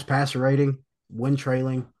the highest passer rating when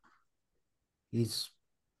trailing. He's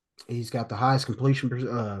he's got the highest completion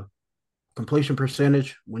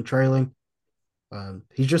percentage when trailing.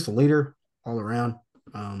 He's just a leader all around.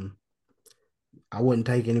 Um, I wouldn't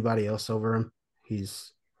take anybody else over him.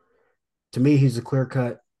 He's To me, he's a clear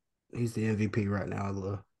cut. He's the MVP right now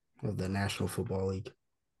of the National Football League.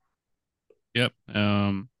 Yep.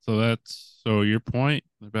 So your point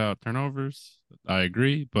about turnovers, I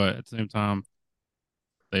agree, but at the same time,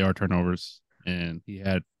 they are turnovers, and he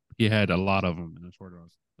had a lot of them in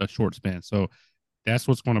a short span. So that's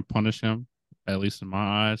what's going to punish him, at least in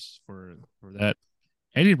my eyes, for that.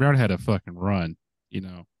 Eddie Brown had a fucking run, you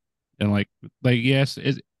know, and yes,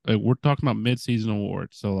 we're talking about midseason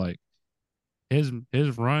awards. So like his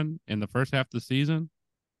run in the first half of the season,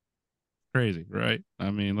 crazy, right?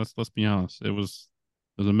 I mean, let's be honest, it was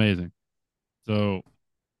amazing. So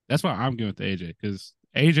that's why I'm giving it to AJ because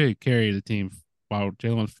AJ carried the team while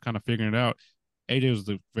Jalen was kind of figuring it out.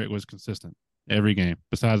 AJ was consistent every game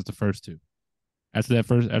besides the first two. After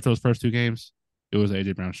those first two games, it was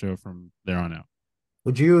AJ Brown show from there on out.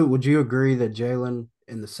 Would you agree that Jalen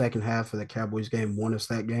in the second half of the Cowboys game won us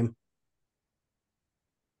that game?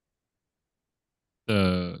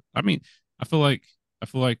 I mean, I feel like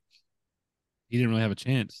he didn't really have a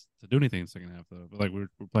chance to do anything in the second half though. But like we're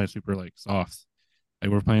playing super like soft. Like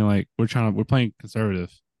we're playing like we're playing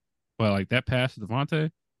conservative. But like that pass to Devontae, Well,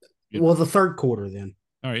 beautiful. the third quarter then.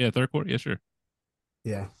 All right, yeah, third quarter, yeah, sure.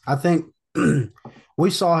 Yeah, I think we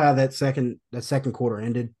saw how that second quarter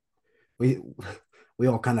ended. We we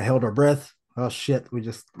all kind of held our breath. Oh shit, we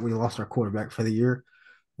lost our quarterback for the year.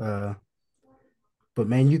 Uh, but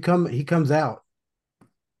man, he comes out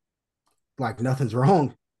like nothing's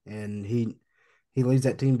wrong, and he leads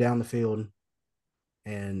that team down the field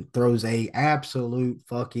and throws a absolute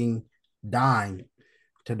fucking dime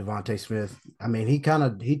to Devontae Smith. I mean, he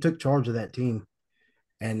took charge of that team,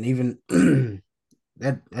 and even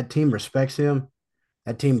that team respects him.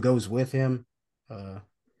 That team goes with him. Uh,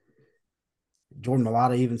 Jordan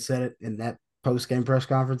Mailata even said it in that post game press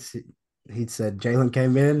conference. He said Jalen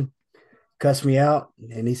came in, cussed me out,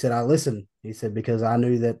 and he said I listened. He said because I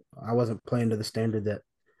knew that I wasn't playing to the standard that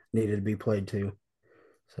needed to be played to.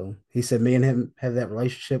 So he said me and him have that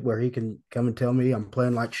relationship where he can come and tell me I'm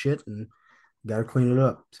playing like shit and got to clean it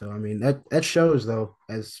up. So I mean that shows though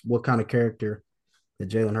as what kind of character that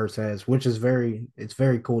Jalen Hurts has, which is it's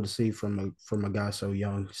very cool to see from a guy so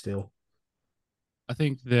young still. I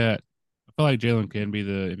think that I feel like Jalen can be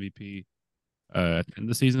the MVP in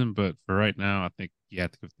the season, but for right now, I think you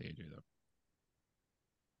have to go with AJ though.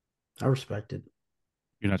 I respect it.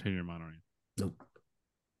 You're not changing your mind, are you? Nope.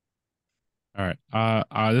 All right.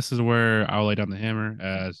 This is where I'll lay down the hammer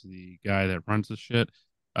as the guy that runs the shit.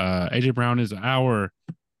 AJ Brown is our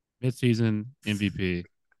midseason MVP.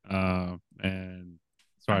 And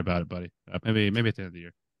sorry about it, buddy. Maybe at the end of the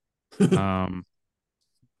year.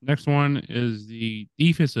 Next one is the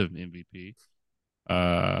defensive MVP.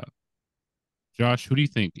 Uh, Josh, who do you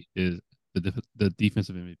think is the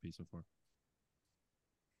defensive MVP so far?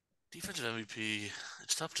 Defensive MVP,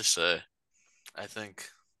 it's tough to say. I think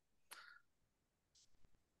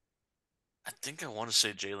I want to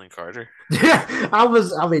say Jalen Carter. I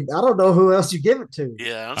mean, I don't know who else you give it to.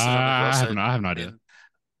 Yeah, honestly, I don't know who else I have no idea. mean,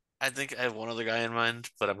 I think I have one other guy in mind,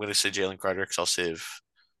 but I'm going to say Jalen Carter because I'll save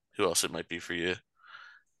who else it might be for you.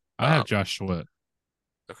 I have Josh Sweat.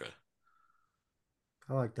 Okay,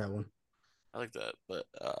 I like that one. I like that, but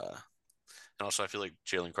and also I feel like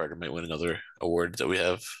Jalen Carter might win another award that we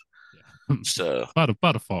have. Yeah. So by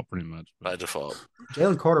default, pretty much. By default,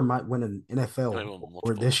 Jalen Carter might win an NFL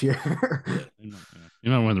award this year.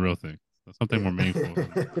 You might win the real thing. Something more meaningful.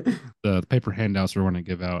 The paper handouts we're going to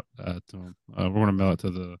give out to them. We're going to mail it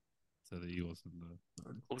to the Eagles. And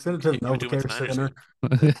send it to the NovaCare Center.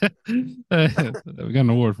 We got an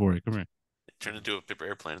award for it. Come here. Turn into a paper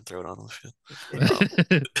airplane and throw it on the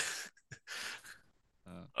field.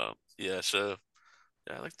 Yeah, so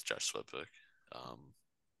yeah, I like the Josh Sweat pick. I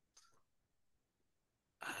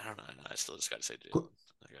don't know. I still just got to say Jalen.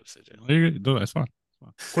 I got to say Jalen. That's fine.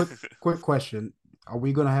 Quick question: are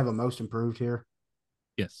we going to have a most improved here?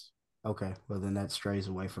 Yes. Okay. Well, then that strays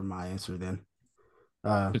away from my answer. Then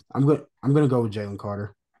I'm going to go with Jalen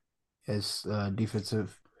Carter as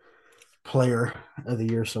defensive player of the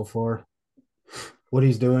year so far. What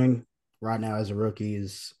he's doing right now as a rookie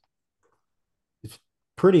is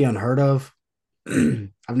pretty unheard of.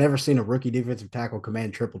 I've never seen a rookie defensive tackle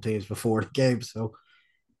command triple teams before in a game, so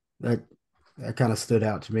that kind of stood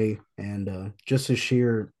out to me. And just his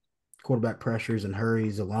sheer quarterback pressures and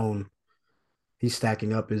hurries alone, he's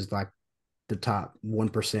stacking up as like the top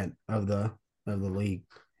 1% of the league.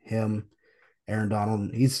 Him, Aaron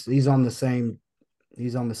Donald, he's on the same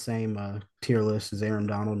tier list as Aaron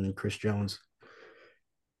Donald and Chris Jones.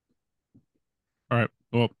 All right.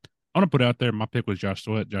 Well, I want to put out there my pick was Josh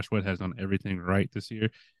Sweat. Josh Sweat has done everything right this year.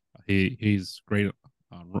 He's great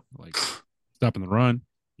like stopping the run.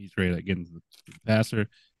 He's great at getting the passer.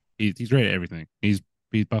 He's great at everything. He's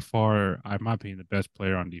by far, in my opinion, the best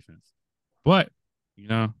player on defense. But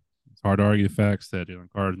it's hard to argue the facts that Jalen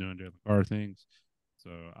Carter is doing Jalen Carter things. So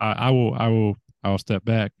I will step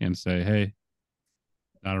back and say, hey,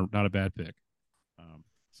 not a bad pick.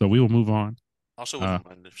 So we will move on. Also, wouldn't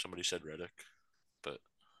mind if somebody said Reddick, but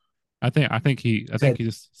I think he's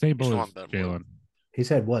the same boat as Jalen. He's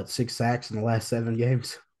had what 6 sacks in the last 7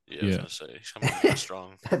 games. Yeah, I was gonna say he's coming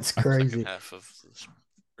strong. That's crazy. Half of this,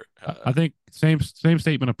 I think same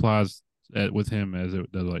statement applies with him as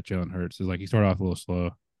it does like Jalen Hurts. Is like he started off a little slow,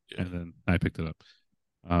 and then I picked it up.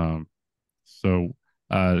 So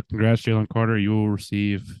congrats, Jalen Carter. You will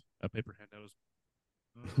receive a paper handout.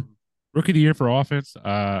 Rookie of the year for offense.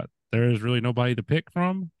 There is really nobody to pick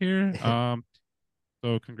from here.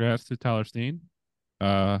 So congrats to Tyler Steen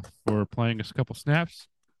for playing a couple snaps.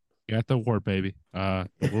 You got the award, baby. We're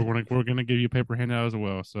gonna give you a paper handout as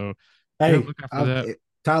well. So hey, look after that.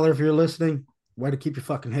 Tyler, if you're listening, Way to keep your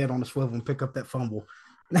fucking head on the swivel and pick up that fumble.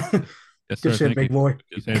 Yes, Good sir. shit, Thank big you. boy.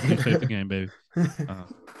 You saved the game, baby.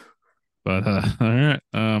 But all right.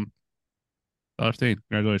 Steen,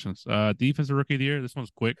 congratulations. Defensive rookie of the year. This one's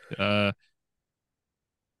quick. Jalen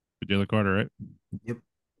Carter, right? Yep.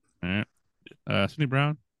 All right. Sidney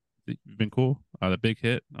Brown, you've been cool. The big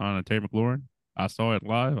hit on Terry McLaurin. I saw it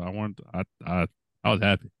live. I was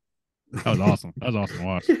happy. That was awesome. That was awesome to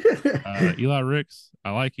watch. Eli Ricks, I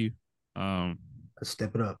like you. Let's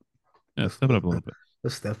step it up. Yeah, step it up a little bit.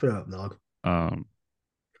 Let's step it up, dog.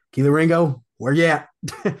 Keely Ringo, where you at?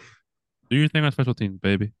 Do your thing on special teams,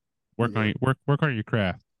 baby. Work on your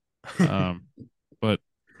craft. But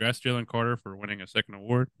congrats Jalen Carter for winning a second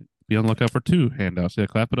award. Be on the lookout for 2 handouts. Yeah,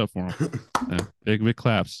 clap it up for him. Big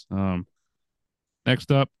claps.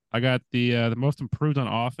 Next up, I got the most improved on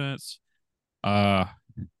offense.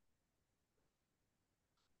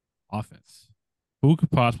 Offense. Who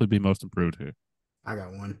could possibly be most improved here? I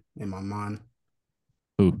got one in my mind.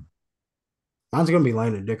 Who? Mine's gonna be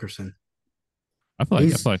Landon Dickerson. I feel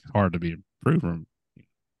like it's hard to be improved from.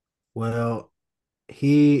 Well,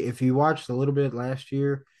 if you watched a little bit last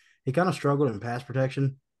year, he kind of struggled in pass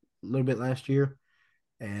protection a little bit last year.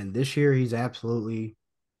 And this year he's absolutely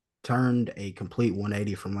turned a complete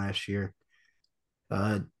 180 from last year.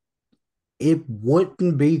 It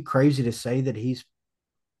wouldn't be crazy to say that he's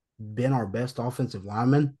been our best offensive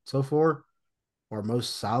lineman so far, our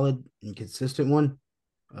most solid and consistent one.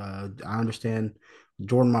 I understand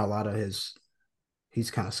Jordan Mailata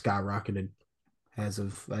he's kind of skyrocketed as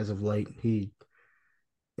of late.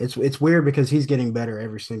 It's weird because he's getting better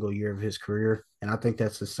every single year of his career, and I think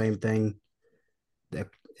that's the same thing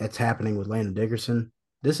that's happening with Landon Dickerson.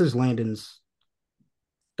 This is Landon's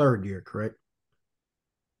 3rd year, correct?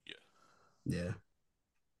 Yeah.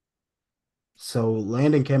 So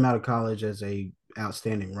Landon came out of college as a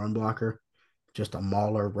outstanding run blocker, just a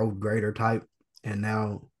mauler, road grader type, and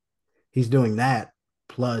now he's doing that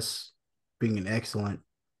plus being an excellent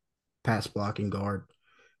pass blocking guard.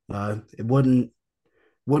 It wouldn't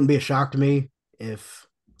be a shock to me if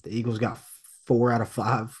the Eagles got 4 out of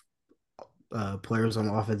 5 players on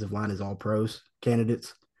the offensive line as all pros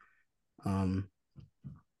candidates.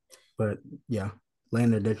 But yeah,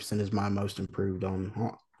 Landon Dickerson is my most improved on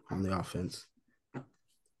the offense.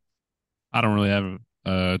 I don't really have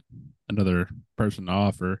another person to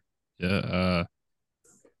offer. Yeah.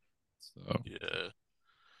 So yeah.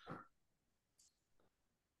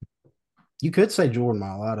 You could say Jordan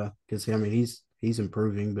Mailata because I mean he's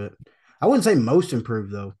improving, but I wouldn't say most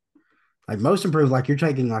improved though. Like most improved, like you're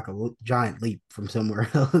taking like a giant leap from somewhere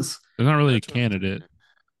else. There's not really a candidate.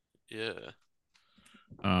 Yeah.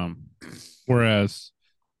 Whereas,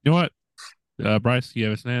 you know what, Bryce, you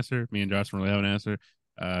have us an answer. Me and Josh don't really have an answer.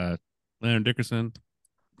 Landon Dickerson,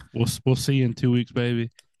 we'll see you in 2 weeks,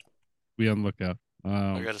 baby. Be on the lookout.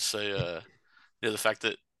 I gotta say, the fact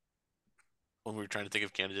that when we were trying to think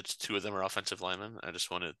of candidates, 2 of them are offensive linemen. I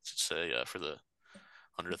just wanted to say, for the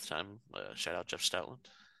 100th time, shout out Jeff Stoutland.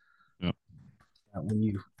 Yep. When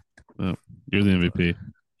You're the MVP.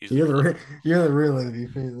 You're the real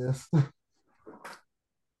MVP of this.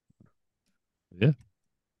 Yeah.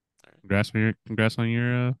 Congrats on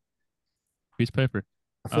your piece of paper.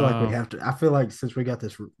 I feel like we have to. I feel like since we got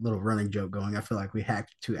this little running joke going, I feel like we have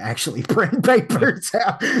to actually print papers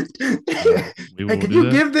out. Hey, could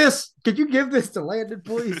you give this? Could you give this to Landon,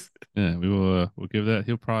 please? Yeah, we will. We'll give that.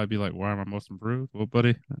 He'll probably be like, "Why am I most improved?" Well,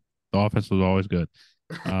 buddy, the offense was always good.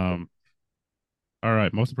 All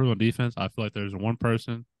right, most improved on defense. I feel like there's one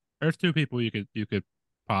person. There's 2 people you could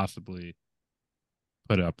possibly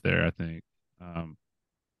put up there. I think.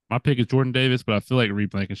 My pick is Jordan Davis, but I feel like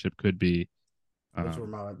Reed Blankenship could be. Those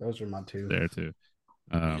were my 2 there too.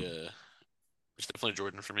 Yeah, it's definitely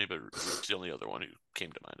Jordan for me, but it's the only other one who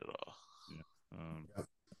came to mind at all. Yeah.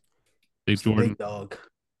 Big Jordan, big dog.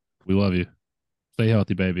 We love you. Stay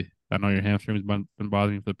healthy, baby. I know your hamstring's been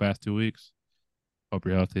bothering you for the past 2 weeks. Hope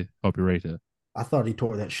you're healthy. Hope you're ready to. I thought he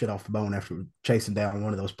tore that shit off the bone after chasing down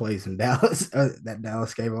one of those plays in Dallas. That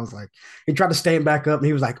Dallas game, I was like, he tried to stand back up, and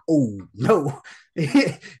he was like, "Oh no!"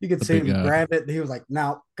 You could see him grab it, and he was like,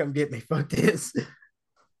 "No, come get me, fuck this."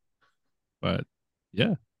 But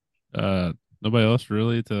yeah, nobody else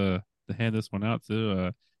really to hand this one out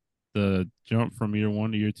to. The jump from year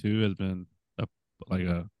 1 to year 2 has been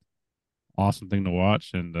a awesome thing to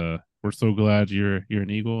watch, and we're so glad you're an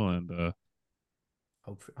Eagle, and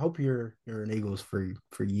hope you're an Eagles for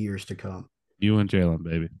years to come. You and Jalen,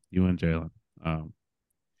 baby. You and Jalen. All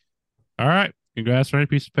right. Congrats on your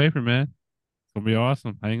piece of paper, man. It's gonna be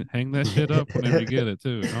awesome. Hang that shit up whenever you get it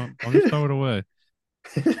too. Don't just throw it away.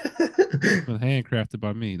 Been handcrafted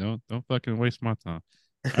by me. Don't fucking waste my time.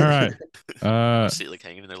 All right. I see it like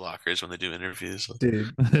hanging in their lockers when they do interviews.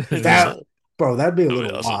 Dude, Just that bro, that'd be a totally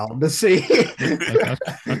little awesome. wild to see.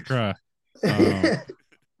 I cry. Um,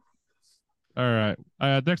 all right.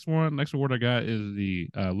 Next award I got is the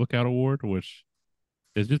Lookout Award, which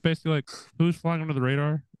is just basically like who's flying under the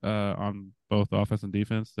radar on both offense and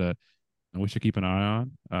defense that we should keep an eye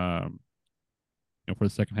on for the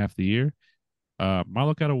second half of the year. My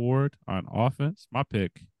Lookout Award on offense, my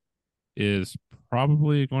pick is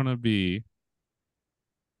probably going to be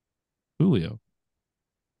Julio.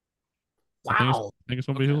 Wow. I think it's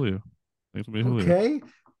going to be Okay. Julio. I think it's going to be Julio. Okay.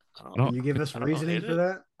 Can you give us I don't reasoning hate for it.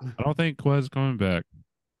 that? I don't think Quez is coming back.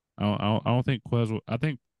 I don't think Quez. I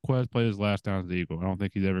think Quez played his last down as the Eagle. I don't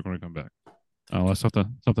think he's ever going to come back unless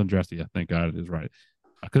something drastic. I think God is right.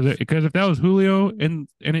 Because if that was Julio in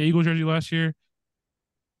an Eagle jersey last year,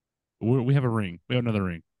 we have a ring. We have another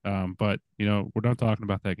ring. But we're done talking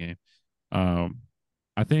about that game. Um,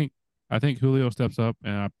 I think Julio steps up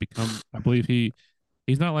and I believe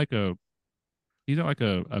he's not like a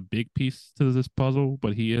a big piece to this puzzle,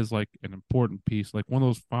 but he is like an important piece, like one of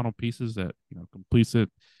those final pieces that completes it.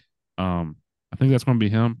 I think that's going to be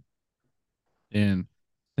him, and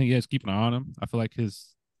I think you guys keep an eye on him. I feel like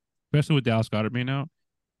especially with Dallas Goedert being out,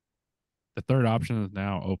 the third option is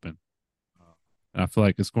now open, and I feel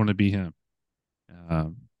like it's going to be him.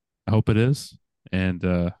 Um, I hope it is, and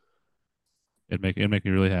it make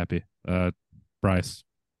me really happy. Bryce,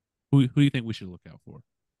 who do you think we should look out for?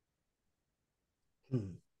 Let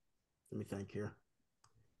me think here.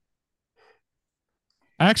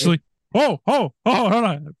 Actually, hold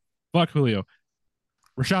on. Fuck Julio.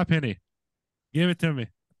 Rashad Penny. Give it to me.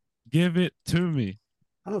 Give it to me.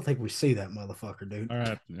 I don't think we see that motherfucker, dude. All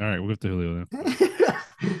right. We'll give it to Julio then.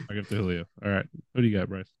 I'll give it to Julio. All right. Who do you got,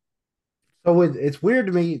 Bryce? So it's weird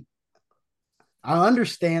to me. I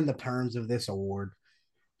understand the terms of this award,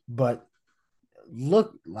 but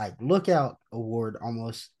lookout award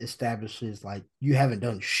almost establishes like you haven't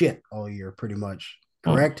done shit all year, pretty much.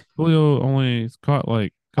 Correct? Julio only caught I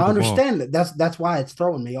understand that. That's why it's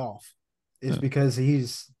throwing me off. It's because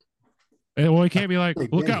he's well, he can't be like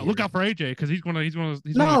look out for AJ because he's gonna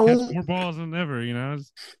no catch more balls than ever.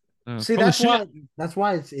 See, that's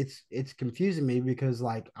why it's confusing me because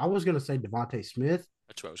like I was gonna say Devontae Smith.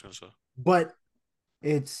 That's what I was gonna say. But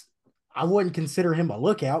I wouldn't consider him a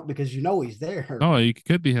lookout because he's there. No, it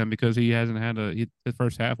could be him because he hasn't had his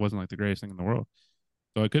first half wasn't like the greatest thing in the world.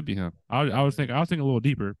 So it could be him. I was thinking a little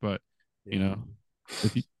deeper, but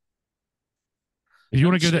if you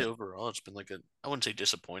want to give that overall, it's been I wouldn't say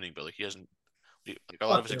disappointing, but he hasn't. A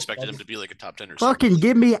lot of us expected him to be like a top 10 receiver. Fucking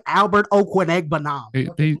give me Albert Okwuegbunam.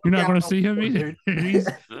 You're not going to see him either. You're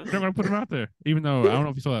not going to put him out there. Even though I don't know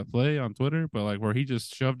if you saw that play on Twitter, but like where he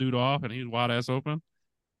just shoved dude off and he was wide ass open.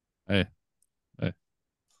 Hey. No,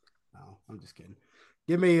 I'm just kidding.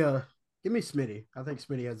 Give me Smitty. I think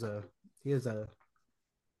Smitty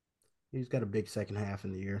he's got a big second half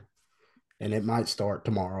in the year, and it might start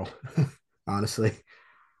tomorrow. Honestly,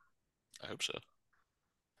 I hope so.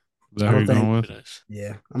 Is that who you're going with? Nice.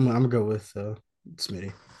 Yeah, I'm gonna go with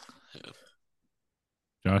Smitty. Yeah.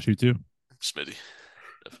 Josh, you too? Smitty,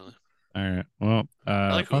 definitely. All right. Well,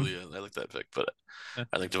 I like Julio. I like that pick, but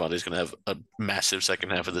I think Devontae's going to have a massive second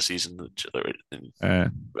half of the season.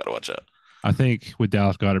 And got to watch out. I think with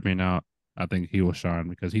Dallas Goedert being out, I think he will shine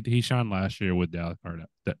because he shined last year with Dallas Goedert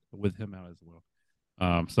with him out as well.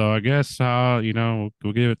 So I guess we'll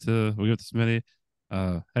give it to Smitty.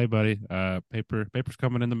 Hey buddy, paper's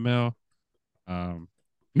coming in the mail.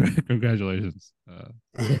 Congratulations.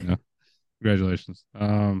 Congratulations.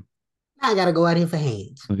 I gotta go out here for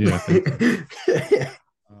hands. Yeah.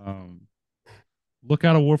 Look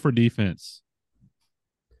out award for defense.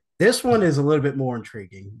 This one is a little bit more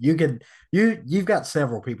intriguing. You've got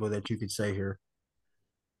several people that you could say here.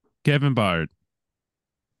 Kevin Byard.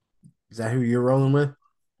 Is that who you're rolling with?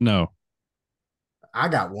 No. I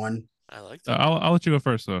got one. I like that. I'll let you go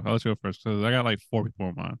first though. I'll let you go first because I got like 4 people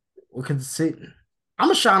in mind. We can see. I'm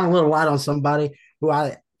gonna shine a little light on somebody who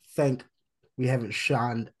I think we haven't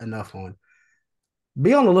shined enough on.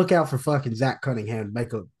 Be on the lookout for fucking Zach Cunningham.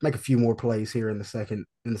 Make a few more plays here in the second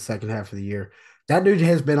half of the year. That dude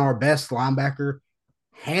has been our best linebacker,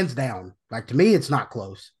 hands down. Like to me, it's not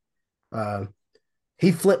close.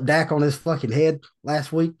 He flipped Dak on his fucking head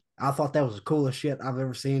last week. I thought that was the coolest shit I've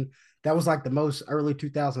ever seen. That was like the most early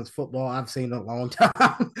 2000s football I've seen in a long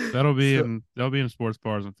time. That'll be in sports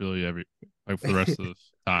bars in Philly for the rest of the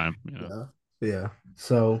time. Yeah.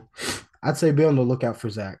 So I'd say be on the lookout for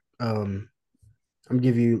Zach. I'm gonna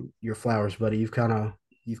give you your flowers, buddy. You've kind of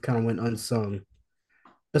went unsung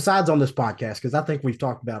besides on this podcast, because I think we've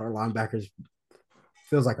talked about our linebackers.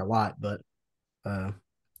 Feels like a lot, but uh,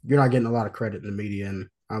 you're not getting a lot of credit in the media, and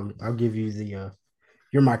I'll give you the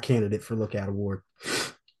you're my candidate for Lookout Award.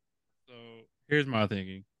 So here's my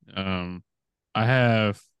thinking. Um, I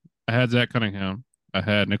have I had Zach Cunningham, I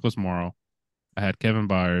had Nicholas Morrow, I had Kevin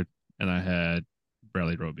Byard, and I had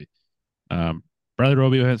Bradley Roby. Um, Bradley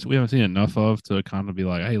Roby we haven't seen enough of to kind of be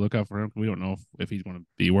like, hey, look out for him. We don't know if he's going to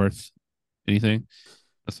be worth anything.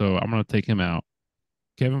 So I'm going to take him out.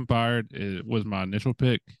 Kevin Byard was my initial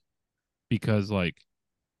pick because like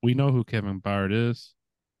we know who Kevin Byard is.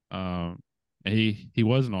 And he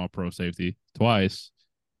was an All Pro safety twice.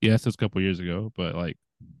 Yes, this a couple years ago, but like,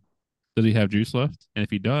 does he have juice left? And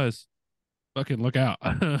if he does, fucking look out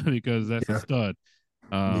because that's a Yeah. stud.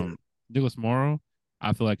 Yeah. Nicholas Morrow,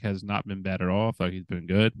 I feel like has not been bad at all. I feel like he's been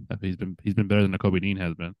good. He's been better than Kobe Dean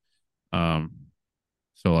has been. Um,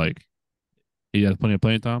 so like he has plenty of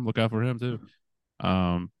playing time. Look out for him too.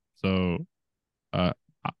 So uh,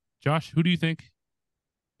 Josh, who do you think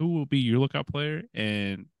who will be your lookout player?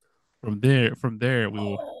 And from there,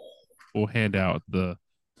 we'll hand out the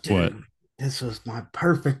what? Dude, this was my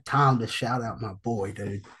perfect time to shout out my boy,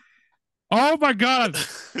 dude. Oh my God!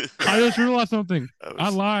 I just realized something. That I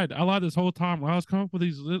was- lied. I lied this whole time. When I was coming up with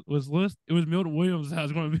these list, it was Milton Williams I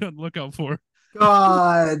was going to be on the lookout for.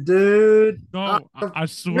 God, dude. No, I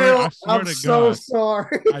swear, Milt, I swear I'm to so God,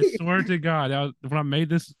 sorry. I swear to God, when I made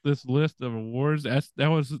this list of awards, that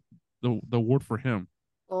was the award for him.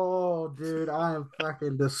 Oh, dude, I am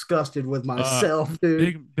fucking disgusted with Uh, myself,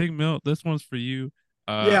 dude. Big Milt, this one's for you.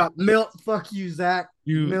 Yeah, Milt, fuck you, Zach.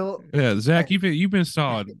 Milt. Yeah, Zach, Hey. you've been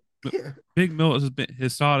solid. Yeah. Big Milt has been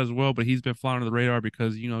his solid as well, but he's been flying under the radar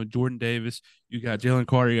because Jordan Davis, you got Jalen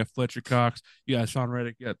Carter, you got Fletcher Cox, you got Sean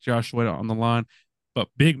Reddick, you got Josh Sweat on the line. But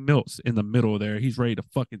Big Milt's in the middle there. He's ready to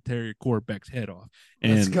fucking tear your quarterback's head off.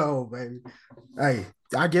 And Let's go, baby. Hey,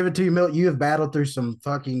 I give it to you, Milt. You have battled through some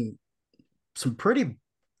pretty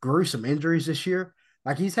gruesome injuries this year.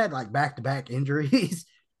 Like he's had like back-to-back injuries.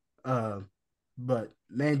 But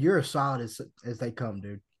man, you're as solid as they come,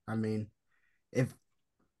 dude. I mean, if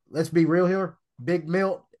let's be real here, Big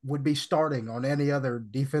Milt would be starting on any other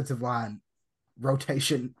defensive line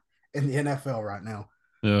rotation in the NFL right now.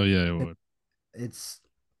 oh yeah, it would. It's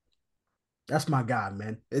that's my guy,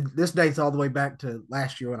 man. This dates all the way back to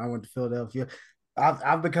last year when I went to Philadelphia.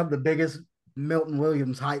 I've become the biggest Milton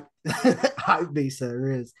Williams hype hype beast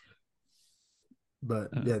there is. But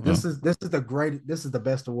yeah, this is the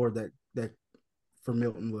best award that for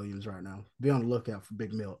Milton Williams right now. Be on the lookout for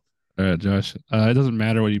Big Milt. All right, Josh. It doesn't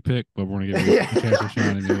matter what you pick, but we're gonna give you a chance to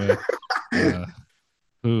shine anyway.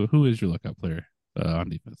 Who is your lookout player on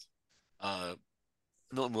defense?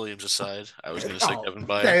 Milton Williams aside, I was going to say Kevin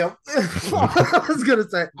Byard. Damn. I was gonna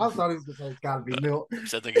say I thought he was gonna say it's gotta be Milt.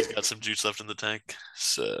 I think he's got some juice left in the tank,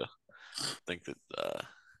 so I think that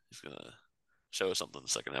he's going to show us something in the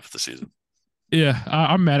second half of the season. Yeah,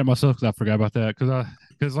 I'm mad at myself because I forgot about that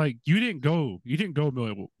because like you didn't go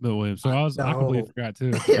Milt Williams, so I completely forgot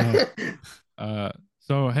too.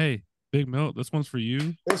 So hey, Big Milt, this one's for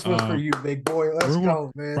you. This one's for you, big boy. Let's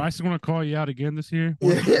go, man. Bryce is gonna call you out again this year.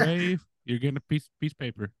 You're getting a piece of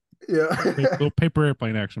paper. Yeah. Little paper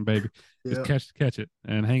airplane action, baby. Yeah. Just catch it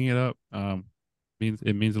and hang it up.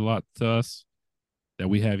 Means a lot to us that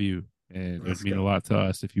we have you, and it would mean a lot to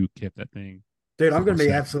us if you kept that thing. Dude, I'm gonna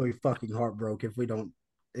be absolutely fucking heartbroken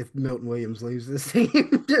if Milton Williams leaves this team.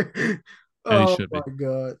 Oh my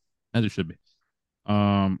god. As it should be.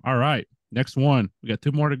 All right. Next one. We got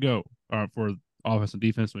two more to go for offense and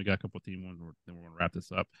defense. We got a couple of team ones, then we're gonna wrap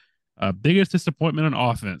this up. Biggest disappointment on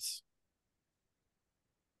offense.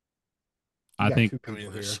 I think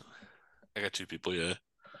I got two people, yeah.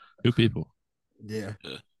 Two people. Yeah.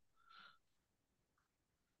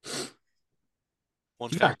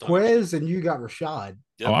 One you got Quez and you got Rashad.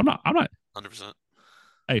 Yep. Oh, I'm not 100%.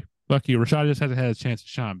 Hey, lucky Rashad just hasn't had a chance to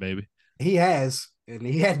shine, baby. He has, and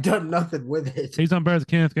he had done nothing with it. He's done better than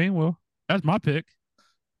Kenneth Gainwell. That's my pick.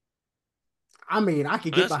 I mean, I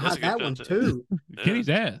could get behind that one too. Kenny's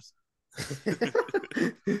ass.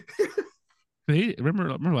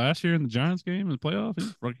 Remember last year in the Giants game in the playoff?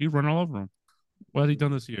 He's running all over him. What has he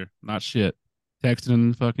done this year? Not shit.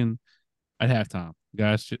 Texting fucking at halftime.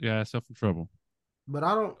 Guys self in trouble. But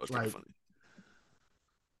I don't like.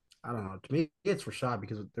 I don't know. To me, it's Rashad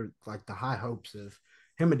because they're like the high hopes of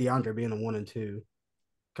him and DeAndre being a 1 and 2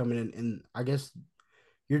 coming in, and I guess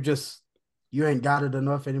you ain't got it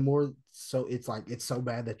enough anymore. So it's like it's so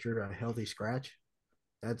bad that you're a healthy scratch.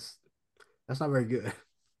 That's not very good.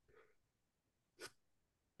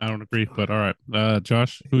 I don't agree, but all right.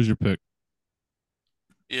 Josh, who's your pick?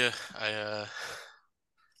 Yeah,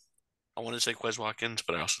 I want to say Quez Watkins,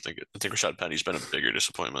 but I also think Rashad Penny's been a bigger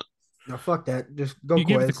disappointment. No, fuck that. Just go You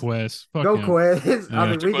give it to Quez. Quez. Fuck Go him. Quez. I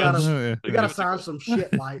Yeah. mean, we Quez. gotta Yeah. we gotta Give it to sign Quez. some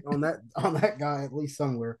shit light on that guy at least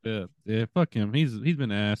somewhere. Yeah, fuck him. He's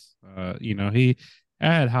been ass. I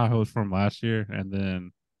had high hopes from last year, and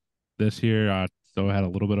then this year I still had a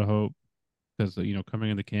little bit of hope because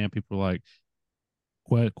coming into camp, people were like,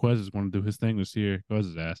 Quez is going to do his thing this year. Quez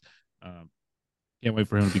his ass. Can't wait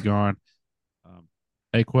for him to be gone.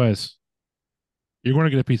 Hey Quez, you're going to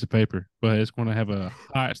get a piece of paper, but it's going to have a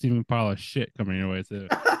hot steaming pile of shit coming your way too.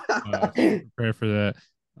 So prepare for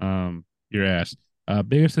that. Your ass.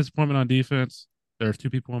 Biggest disappointment on defense. There's two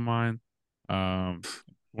people in mind.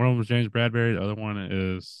 One of them was James Bradbury. The other one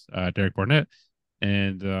is Derek Barnett.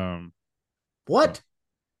 And What?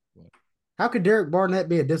 What? How could Derek Barnett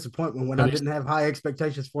be a disappointment when I Because- didn't have high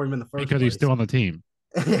expectations for him in the first because place? he's still on the team.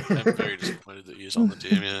 I'm very disappointed that he's on the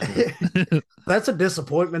team. Yeah, That's a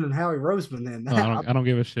disappointment in Howie Roseman then. No, I don't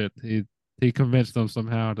give a shit. He convinced them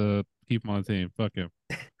somehow to keep him on the team. Fuck him.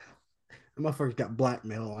 The motherfucker's got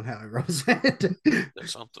blackmail on Howie Roseman.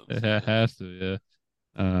 that's something. It has to,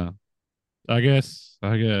 yeah. I guess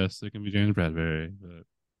it can be James Bradbury, but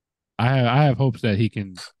I have hopes that he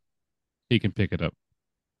can pick it up.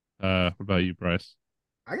 What about you, Bryce?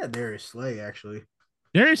 I got Darius Slay actually.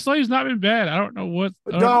 Darius Slay's not been bad. I don't know what.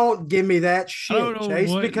 Don't give me that I shit, don't know Chase,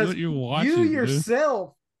 what because you're watching. you dude.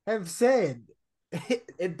 yourself have said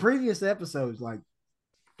in previous episodes, like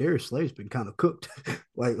Darius Slay's been kind of cooked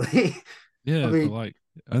lately. Yeah, I mean- but like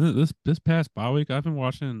I think this past bye week, I've been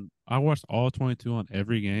watching. I watched all 22 on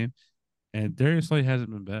every game, and Darius Slay hasn't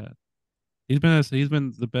been bad. He's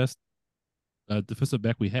been the best defensive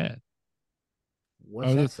back we had.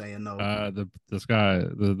 What's that saying though? This guy,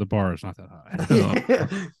 the bar is not that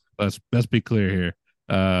high. Let's be clear here.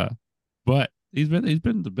 But he's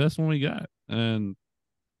been the best one we got. And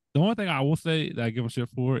the only thing I will say that I give him shit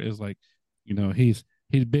for is like, he's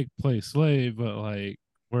big play slave, but like,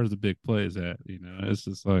 where's the big plays at? It's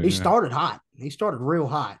just like He started hot. He started real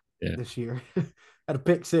hot Yeah. this year. Had a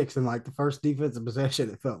pick six in like the first defensive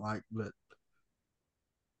possession, it felt like, but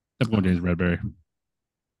I'm going James Bradbury.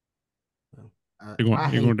 You're going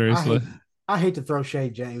I Darius hate, Slay. I hate to throw Shea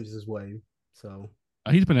James's way. So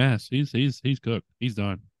He's been ass. He's cooked. He's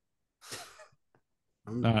done.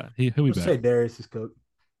 I'm He'll be let's back. say Darius is cooked.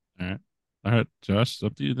 All right, Josh, it's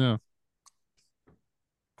up to you now.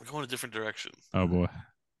 We're going a different direction. Oh boy.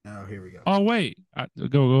 Oh, here we go. Oh wait,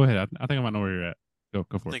 go ahead. I think I might know where you're at. Go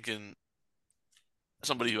for it. Thinking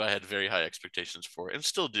somebody who I had very high expectations for, and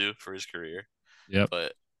still do for his career. Yep.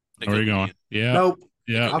 But Where are you going? Yeah. Nope.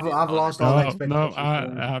 Yeah. I've lost all No, expectations. for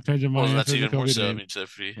him. I've changed my Well, mind. that's even more so. I mean, so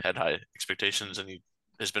if he had high expectations and he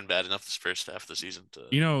has been bad enough this first half of the season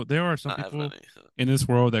to There are some not have people any. in this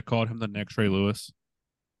world that called him the next Trey Lewis.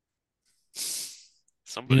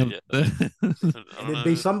 Somebody, It'd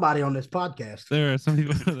be somebody on this podcast. There are some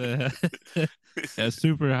people that have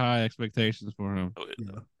super high expectations for him. Oh, wait,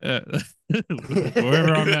 Yeah.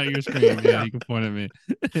 Wherever I'm at your screen, yeah, you can point at me.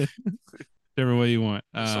 Whichever way you want.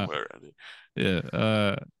 somewhere around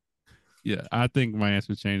here. Yeah. I think my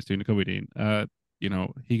answer changed to Nakobe Dean.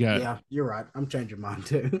 He got Yeah, you're right. I'm changing mine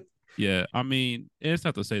too. Yeah, I mean, it's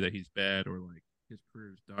not to say that he's bad or like his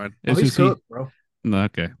career's done. Oh, It's he's just cooked, bro. no,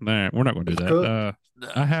 okay, all right, we're not going to do He's that. cooked. No,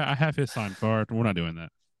 I have his signed card. We're not doing that.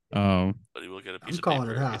 but he will get a I'm piece of calling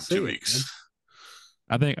paper it how I in see 2 it, weeks.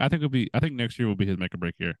 I think next year will be his make or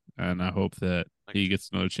break year, and I hope that he gets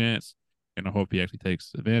another chance, and I hope he actually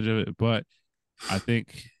takes advantage of it. But I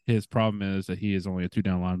think his problem is that he is only a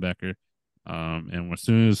 2-down linebacker, and as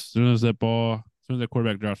soon as that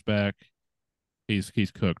quarterback drops back, he's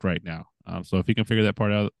cooked right now. So if he can figure that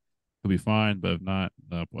part out, he'll be fine. But if not,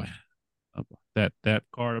 oh boy, that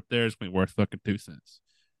card up there is going to be worth fucking 2 cents.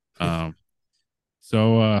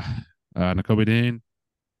 So Nakobe Dean,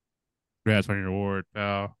 congrats on your award,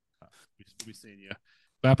 pal. We'll be seeing you.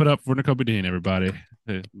 Clap it up for Nakobe Dean, everybody.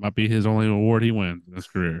 It might be his only award he wins in his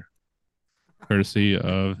career, courtesy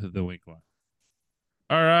of the Link Line.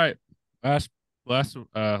 All right, last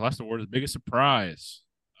award is biggest surprise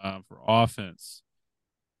for offense.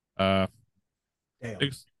 Damn.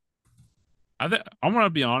 I'm gonna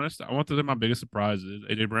be honest. I want to say my biggest surprise is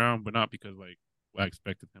AJ Brown, but not because like I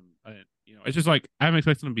expected him. I didn't, it's just like I haven't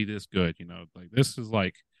expected him to be this good. Like this is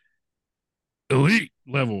like elite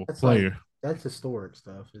level That's player. That's historic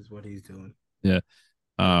stuff, is what he's doing. Like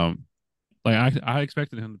I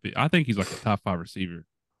expected him to be. I think he's like a top 5 receiver.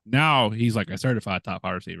 Now he's like a certified top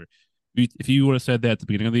 5 receiver. If you would have said that at the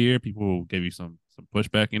beginning of the year, people will give you some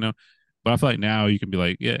pushback, But I feel like now you can be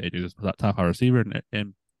like, yeah, AJ's a top 5 receiver,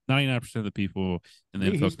 and 99% of the people in the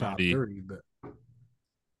NFL He's top community. 30,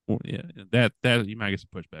 but Well, yeah, that you might get some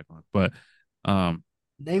pushback on, but um,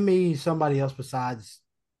 Name me somebody else besides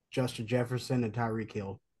Justin Jefferson and Tyreek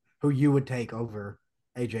Hill who you would take over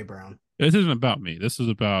AJ Brown. this isn't about me. This is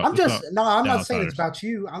about I'm not Dallas saying it's Stars. about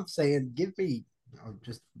you. I'm saying give me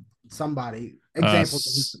just somebody Uh, example.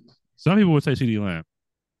 some people would say CD Lamb.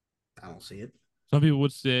 I don't see it. Some people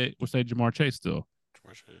would say Jamar Chase still.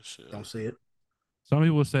 Don't see it. Some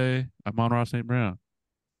people would say Amon-Ra St. Brown.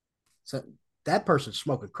 So that person's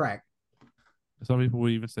smoking crack. Some people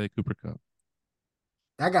would even say Cooper Kupp.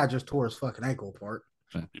 That guy just tore his fucking ankle apart.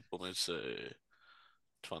 Yeah. People might say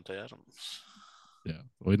Devontae Adams. Yeah,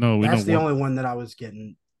 we know. That's the only one that I was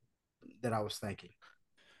getting, that I was thinking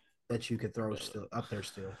that you could throw still up there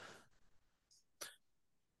still.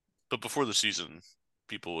 But before the season,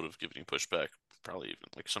 people would have given you pushback, probably even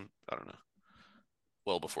like I don't know,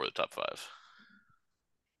 well before the top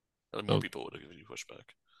 5. More people would have given you pushback.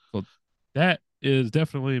 So that is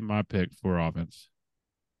definitely my pick for offense.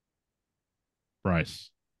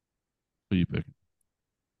 Bryce, who you picking?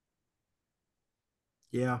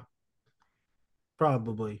 Yeah,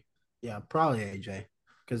 probably. Yeah, probably AJ.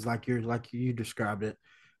 Because like you described it,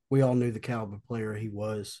 we all knew the caliber player he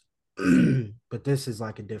was. But this is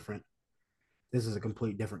like this is a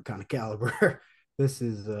complete different kind of caliber. This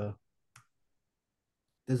is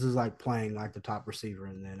like playing like the top receiver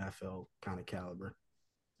in the NFL kind of caliber.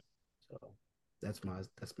 So that's my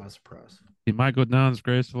surprise. He might go down as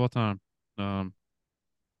greatest of all time.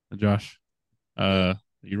 Josh,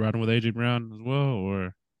 you riding with AJ Brown as well,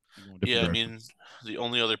 or yeah? I mean, the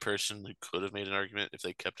only other person who could have made an argument if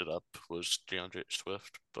they kept it up was DeAndre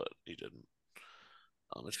Swift, but he didn't.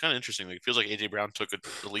 It's kind of interesting. Like, it feels like AJ Brown took a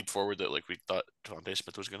leap forward that like we thought Devontae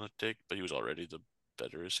Smith was going to take, but he was already the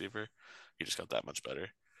better receiver. He just got that much better,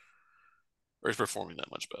 or he's performing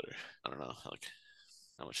that much better. I don't know, like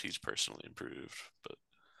how much he's personally improved, but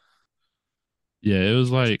yeah, it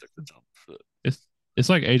was like it's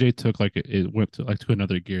like AJ took like it went to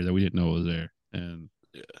another gear that we didn't know was there, and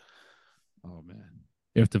yeah. Oh man,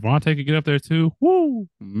 if Devontae could get up there too, woo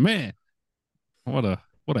man, what a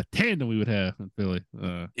tandem we would have in Philly.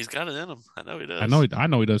 He's got it in him. I know he does. I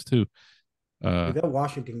know he does too. The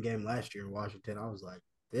Washington game last year in Washington, I was like,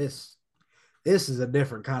 this is a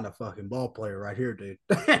different kind of fucking ball player right here, dude.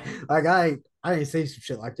 Like I ain't seen some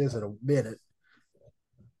shit like this in a minute.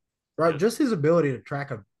 Right, just his ability to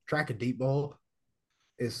track a deep ball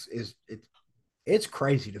it's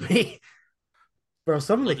crazy to me. Bro,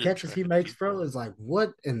 some of the catches he makes, bro, is like,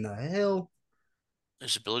 what in the hell?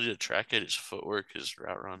 His ability to track it, his footwork, his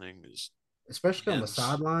route running, especially on the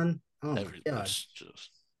sideline. Oh my god! Just,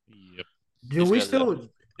 yep. Do we still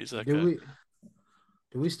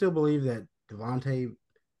believe that Devontae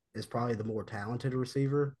is probably the more talented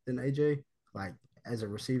receiver than AJ? Like as a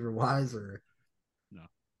receiver wise, or no?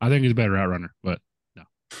 I think he's a better route runner, but no.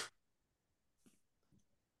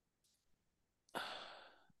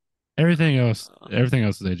 Everything else is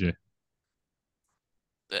AJ.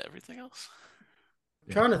 Everything else.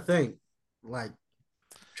 I'm trying to think, of like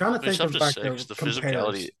the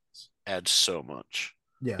physicality adds so much.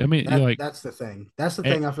 Yeah, I mean, that's the thing. That's the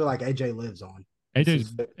thing I feel like AJ lives on. AJ's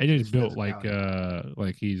built like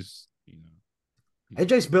he's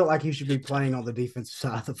AJ's built like he should be playing on the defensive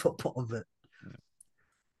side of the football, but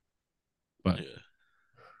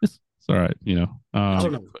it's all right,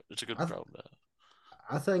 It's a good problem.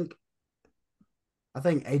 I think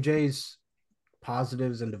AJ's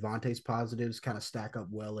positives and Devontae's positives kind of stack up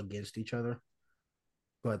well against each other,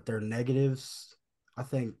 but their negatives, I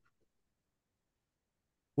think.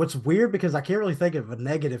 What's weird because I can't really think of a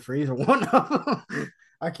negative for either one of them.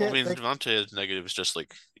 I can't. Devontae's negative is just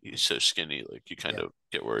like he's so skinny, like you kind of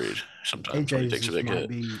get worried sometimes when he takes a big hit.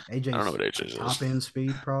 I don't know what AJ's top end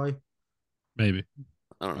speed, probably. Maybe.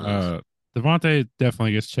 I don't know. Devontae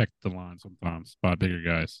definitely gets checked the line sometimes by bigger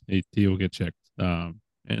guys. He will get checked. And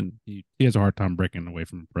he has a hard time breaking away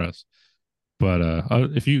from the press. But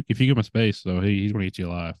if you give him a space, though, he's going to eat you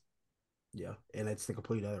alive. Yeah, and it's the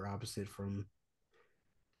complete other opposite from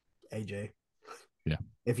AJ. Yeah.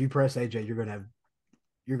 If you press AJ, you're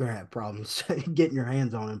gonna have problems getting your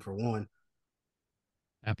hands on him for one.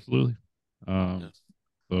 Absolutely.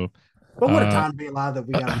 So, but what a time to be alive that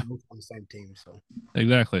we got them both on the same team. So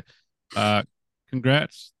exactly.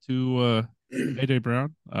 Congrats to AJ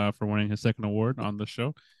Brown for winning his second award on the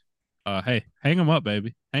show. Hey, hang him up,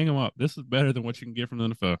 baby. Hang him up. This is better than what you can get from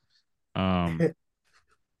the NFL. All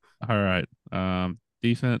right.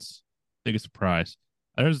 Defense, biggest surprise.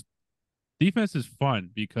 Defense is fun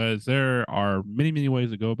because there are many, many ways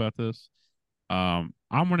to go about this. I'm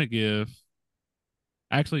going to give.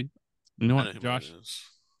 Actually, you know what, Josh?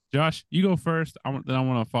 Josh, you go first. Then I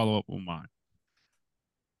want to follow up with mine.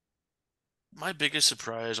 My biggest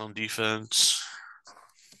surprise on defense,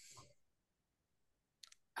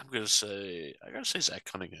 I gotta say Zach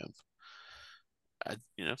Cunningham.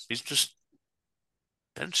 He's just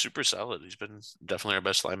been super solid. He's been definitely our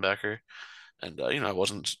best linebacker. And I don't know,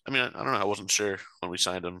 I wasn't sure when we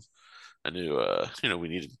signed him. I knew we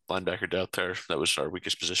needed linebacker depth there. That was our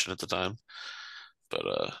weakest position at the time. But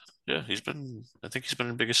yeah, I think he's been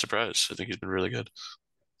the biggest surprise. I think he's been really good.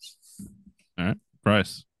 All right,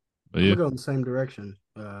 Bryce. But I'm yeah, gonna go in the same direction.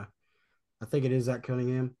 I think it is Zach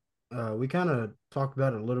Cunningham. We kind of talked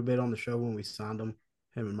about it a little bit on the show when we signed him.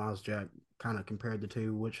 Him and Miles Jack kind of compared the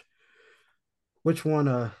two. Which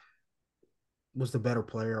one was the better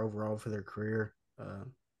player overall for their career?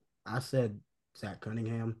 I said Zach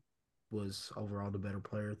Cunningham was overall the better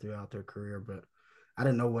player throughout their career, but I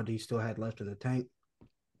didn't know what he still had left in the tank.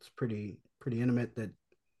 It's pretty intimate that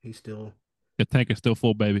he's still, the tank is still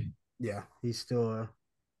full, baby. yeah, he's still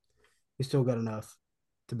got enough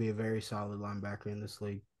to be a very solid linebacker in this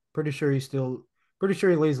league. Pretty sure he leads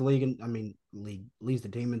the league, leads the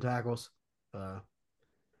team in tackles.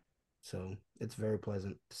 So it's very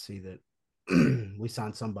pleasant to see that we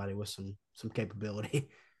signed somebody with some capability.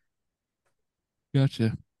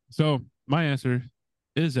 Gotcha. So my answer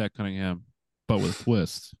is Zach Cunningham, but with a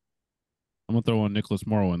twist. I'm gonna throw in Nicholas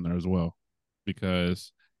Morrow in there as well,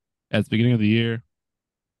 because at the beginning of the year,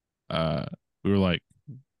 we were like,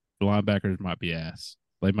 the linebackers might be ass.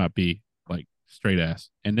 They might be like straight ass,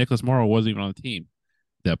 and Nicholas Morrow wasn't even on the team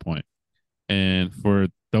at that point. And for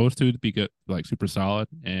those two to be good, like super solid,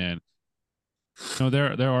 and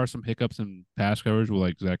there are some hiccups in pass coverage with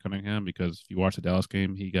like Zach Cunningham, because if you watch the Dallas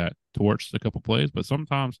game, he got torched a couple plays, but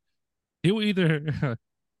sometimes he will either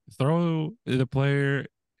throw the player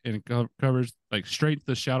in coverage like straight to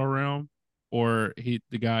the shadow realm, or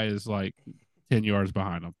the guy is like 10 yards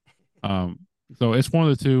behind him. So it's one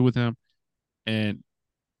of the two with him, and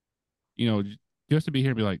just to be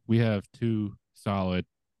here and be like, we have two solid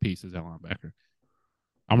pieces at linebacker.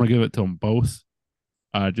 I'm gonna give it to them both,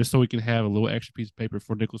 just so we can have a little extra piece of paper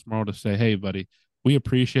for Nicholas Morrow to say, "Hey, buddy, we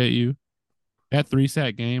appreciate you. That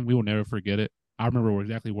 3-sack game, we will never forget it. I remember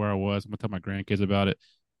exactly where I was. I'm gonna tell my grandkids about it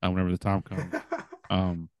whenever the time comes."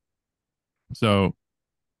 So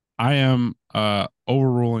I am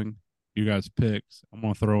overruling you guys' picks. I'm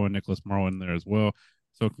gonna throw in Nicholas Morrow in there as well.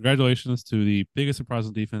 So congratulations to the biggest surprise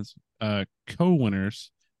on defense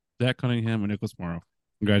co-winners, Zach Cunningham and Nicholas Morrow.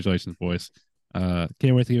 Congratulations, boys.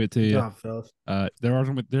 Can't wait to give it to Good you. job, fellas.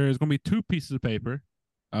 There is gonna be two pieces of paper,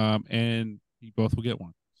 and you both will get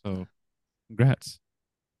one. So congrats.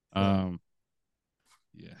 Yeah.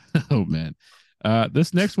 Oh man.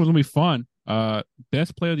 This next one's gonna be fun.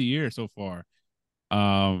 Best play of the year so far.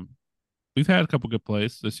 We've had a couple good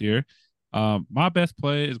plays this year. My best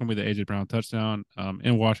play is gonna be the AJ Brown touchdown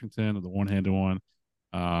in Washington, the one-handed one.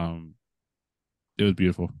 It was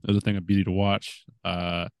beautiful. It was a thing of beauty to watch.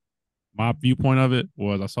 My viewpoint of it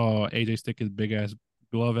was I saw AJ stick his big ass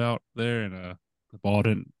glove out there, and the ball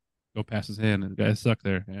didn't go past his hand, and the guy stuck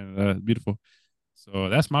there, and beautiful. So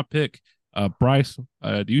that's my pick. Bryce,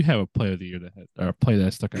 do you have a play of the year or play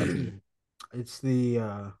that stuck out to you? It's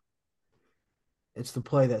the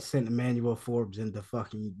play that sent Emmanuel Forbes into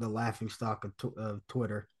fucking the laughing stock of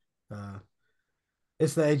Twitter.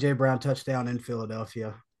 It's the AJ Brown touchdown in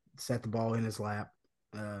Philadelphia. Set the ball in his lap.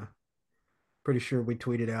 Pretty sure we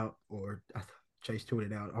tweeted out, or Chase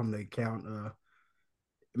tweeted out on the account.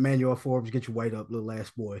 Emmanuel Forbes, get your weight up, little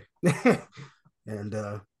ass boy. And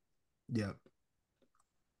yeah,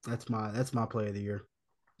 that's my play of the year.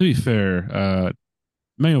 To be fair,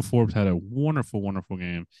 Emmanuel Forbes had a wonderful, wonderful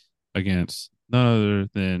game against none other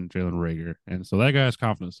than Jalen Reagor, and so that guy's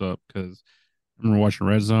confidence up, because I remember watching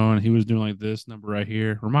Red Zone. He was doing like this number right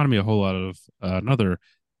here. Reminded me a whole lot of another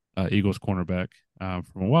Eagles cornerback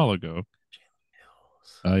from a while ago.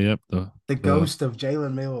 Yep. The ghost of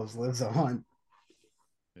Jalen Mills lives on.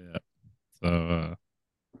 Yeah. So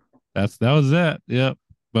that was that. Yep.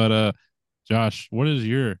 But Josh, what is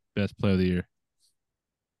your best play of the year?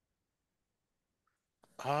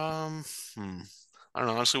 I don't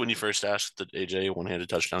know. Honestly, when you first asked, the AJ one-handed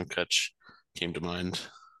touchdown catch came to mind.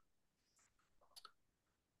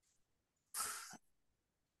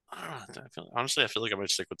 I don't know. I feel like I might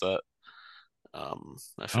stick with that. I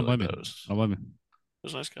feel like that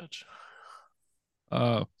was a nice catch.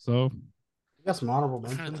 So you got some honorable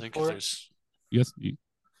I'm trying to mentions think for if it? there's.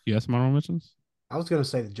 Yes, some honorable mentions. I was gonna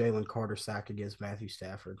say the Jalen Carter sack against Matthew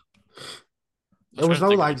Stafford. There was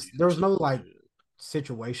no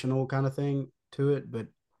situational kind of thing to it, but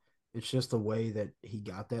it's just the way that he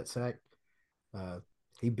got that sack.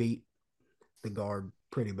 he beat the guard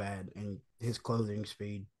pretty bad, and his closing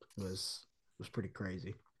speed was pretty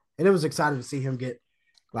crazy. And it was exciting to see him get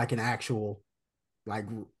like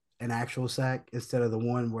like an actual sack instead of the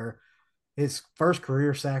one where his first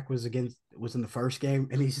career sack was in the first game,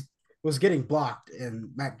 and he was getting blocked, and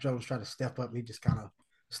Mac Jones tried to step up, and he just kind of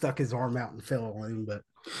stuck his arm out and fell on him. But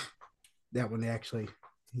that one actually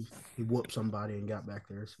he whooped somebody and got back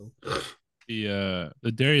there. So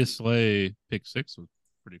the Darius Slay pick six was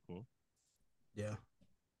pretty cool. Yeah.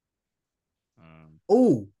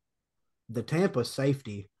 Oh, the Tampa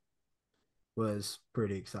safety was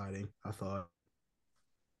pretty exciting, I thought.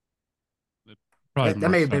 That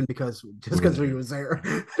may have been because we was there.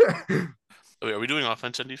 Wait, are we doing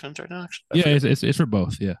offense and defense right now? Yeah, it's for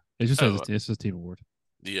both. Yeah, it just says it's a team award.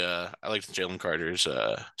 I liked Jalen Carter's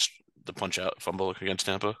the punch out fumble against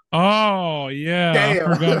Tampa. Oh yeah,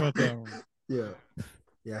 damn. I forgot about that one.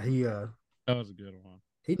 Yeah, he that was a good one.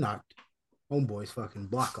 He knocked homeboy's fucking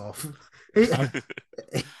block off.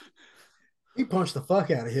 He punched the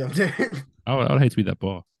fuck out of him, dude. I would hate to be that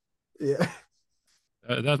ball. Yeah.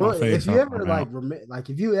 That's my face. If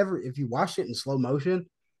you ever if you watched it in slow motion,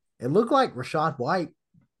 it looked like Rachaad White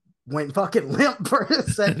went fucking limp for a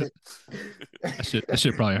second. that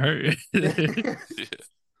shit probably hurt. Yeah.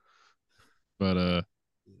 But I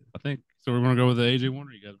think so. We're gonna go with the AJ one,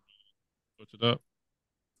 or you got to switch it up?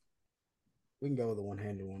 We can go with the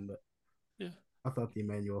one-handed one, but yeah, I thought the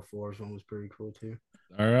Emmanuel Flores one was pretty cool too.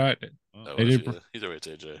 All right, either way, it's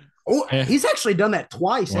AJ. Oh, he's actually done that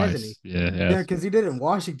twice, hasn't he? Yeah, because he did it in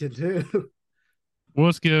Washington too. Well,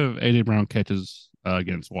 let's give AJ Brown catches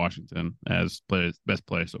against Washington as best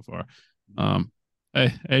play so far.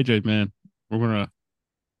 Hey AJ, man, we're gonna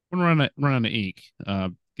run out of ink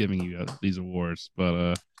giving you these awards,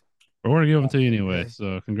 but we're gonna give them to you anyway.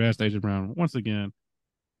 So congrats to AJ Brown once again.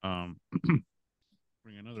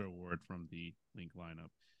 Bring another award from the link lineup.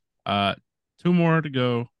 2 more to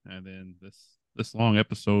go, and then this long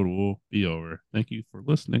episode will be over. Thank you for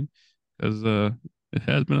listening, because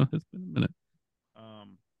it's been a minute.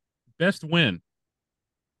 Best win.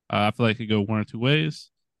 I feel like it could go one or two ways.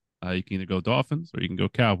 You can either go Dolphins or you can go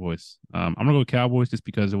Cowboys. I'm gonna go Cowboys just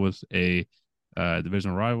because it was a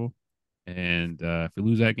divisional rival, and if we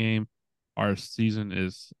lose that game, our season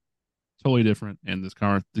is totally different. And this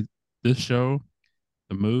show,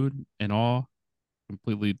 the mood and all,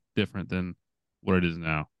 completely different than what it is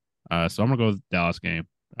now. So I'm gonna go with the Dallas game.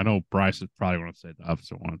 I know Bryce is probably gonna say the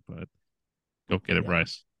opposite one, but go get it,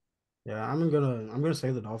 Bryce. Yeah, I'm gonna say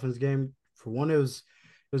the Dolphins game. For one, it was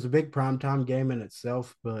a big primetime game in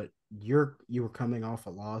itself, but you were coming off a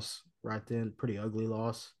loss right then, pretty ugly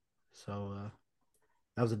loss. So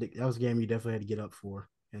that was a game you definitely had to get up for,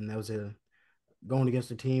 and that was going against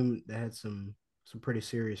a team that had some pretty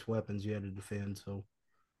serious weapons you had to defend. So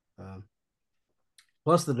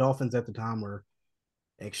plus the Dolphins at the time were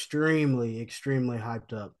extremely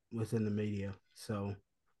hyped up within the media. So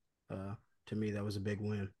to me, that was a big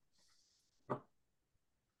win.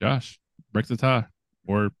 Josh, break the tie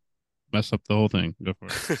or mess up the whole thing. Go for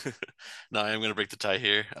it. No, I am going to break the tie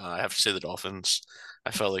here. I have to say the Dolphins.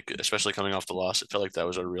 I felt like, especially coming off the loss, it felt like that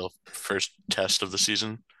was our real first test of the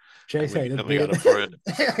season. Chase hated being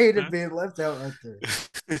left out right there.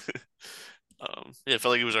 Yeah, it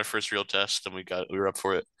felt like it was our first real test, and we were up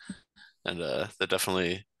for it, and that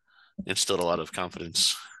definitely instilled a lot of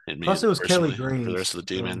confidence in me. Plus, it was Kelly Green for the rest of the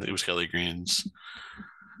team, and it was Kelly Green's.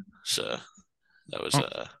 So that was.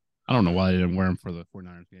 I don't know why they didn't wear him for the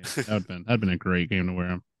 49ers game. That'd been a great game to wear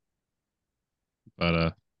him.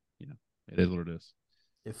 But it is what it is.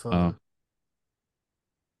 If I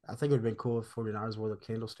think it would have been cool if 49ers wore the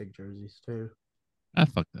candlestick jerseys too.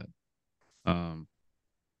 Fuck that.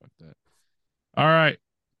 Fuck that. All right.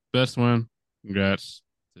 Best win. Congrats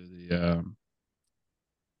to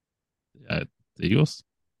the Eagles.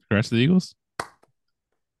 Congrats to the Eagles.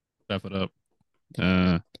 Wrap it up.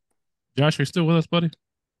 Josh, you're still with us, buddy?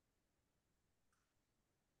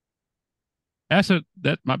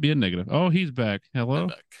 That might be a negative. Oh, he's back. Hello? I'm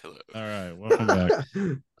back. Hello. All right. Welcome back.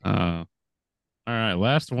 All right.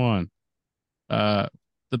 Last one. The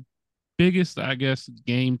biggest, I guess,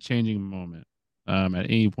 game-changing moment at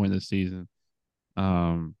any point this season.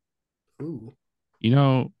 Ooh.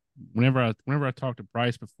 Whenever I talked to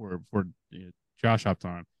Bryce before Josh hopped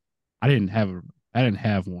on, I didn't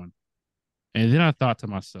have one. And then I thought to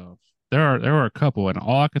myself, there are a couple, and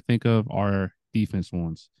all I could think of are defense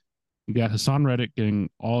ones. You got Hassan Reddick getting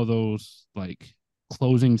all those like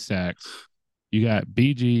closing sacks. You got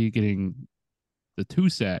BG getting the 2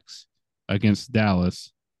 sacks against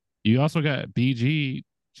Dallas. You also got BG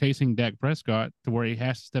chasing Dak Prescott to where he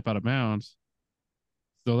has to step out of bounds.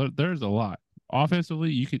 So there's a lot.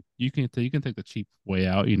 Offensively, you can take the cheap way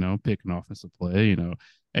out, pick an offensive play,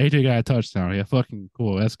 AJ got a touchdown. Yeah, fucking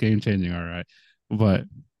cool. That's game changing, all right. But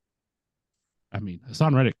I mean,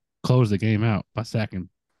 Hassan Reddick closed the game out by sacking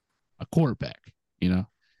a quarterback, you know.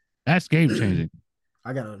 That's game changing.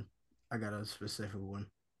 I got a specific one.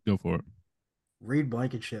 Go for it. Reed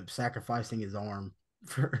Blankenship sacrificing his arm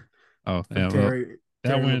for Oh, for yeah, well, Terry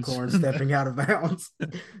that wins. McLaurin stepping out of bounds.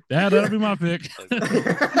 That'll be my pick.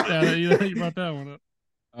 Yeah, you brought that one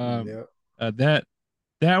up. Yep.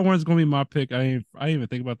 That one's gonna be my pick. I didn't even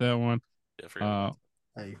think about that one. Yeah, forget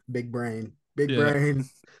Hey, big brain. Yeah.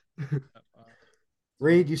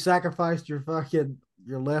 Reed, you sacrificed your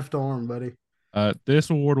left arm, buddy. This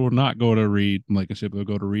award will not go to Reed Blankenship. It'll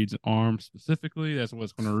go to Reed's arm specifically. That's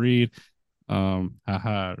what's going to read. Haha,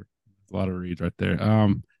 a lot of reads right there.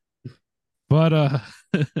 But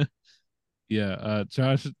yeah.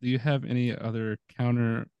 Josh, do you have any other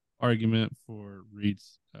counter argument for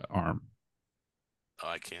Reed's arm? Oh,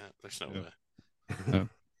 I can't. There's no way.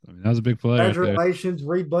 I mean, that was a big play. Congratulations,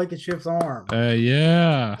 Reed Blankenship's arm.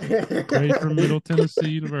 Yeah. Straight from Middle Tennessee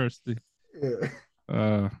University.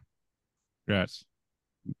 Yeah. Congrats.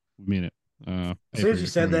 We mean it. As soon as you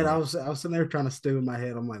said that, I was sitting there trying to stew in my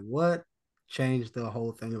head. I'm like, what changed the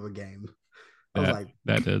whole thing of a game? I was like,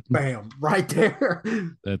 that did. Bam, right there.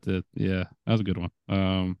 That did. Yeah, that was a good one.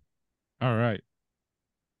 All right.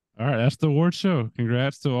 That's the award show.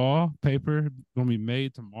 Congrats to all. Paper gonna be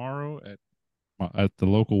made tomorrow at the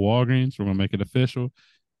local Walgreens. We're gonna make it official.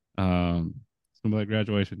 It's gonna be like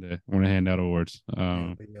graduation day. We're gonna hand out awards.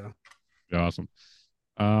 Yeah. Be awesome.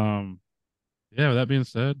 Yeah. With that being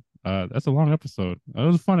said, that's a long episode. It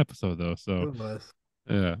was a fun episode though. So It was.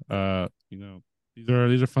 yeah. These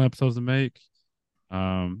are fun episodes to make.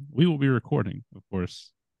 We will be recording, of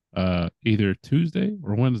course, either Tuesday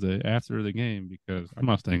or Wednesday after the game because I'm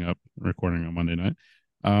not staying up recording on Monday night.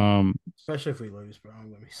 Especially if we lose, bro.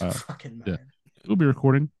 I'm gonna be so fucking mad. Yeah. We'll be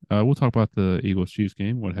recording. We'll talk about the Eagles Chiefs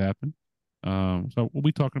game, what happened. So we'll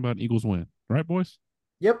be talking about an Eagles win, right, boys?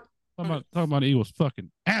 Yep. Talking about Eagles fucking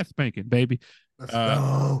ass spanking, baby. Let's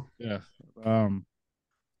go. Yeah.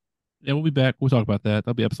 Yeah, we'll be back. We'll talk about that.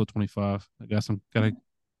 That'll be episode 25. I got a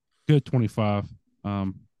good 25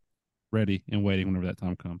 ready and waiting whenever that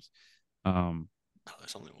time comes.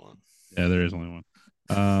 There's only one. Yeah, there is only one.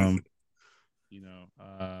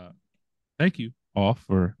 Thank you all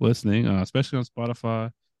for listening, especially on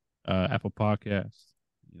Spotify, Apple Podcasts.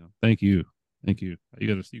 Thank you. You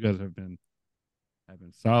guys have been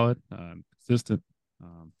solid, consistent.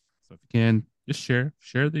 So if you can, just share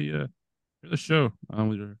the show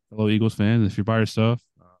with your fellow Eagles fans. If you're by yourself,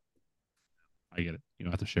 I get it. You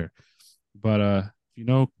don't have to share. But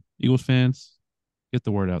if Eagles fans, get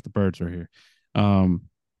the word out. The birds are here.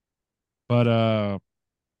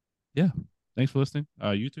 Yeah. Thanks for listening.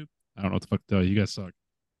 YouTube. I don't know what the fuck to tell you. You guys suck.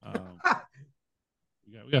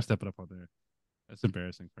 We got to step it up on there. That's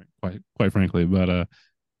embarrassing, quite frankly. But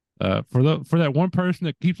for that one person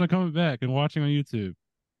that keeps on coming back and watching on YouTube, you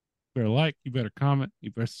better like, you better comment,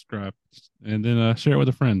 you better subscribe, and then share it with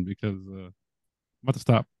a friend because I'm about to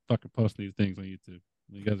stop fucking posting these things on YouTube.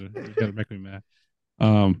 You guys are making me mad.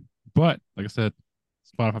 But like I said,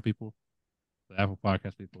 Spotify people, the Apple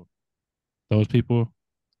Podcast people, those people,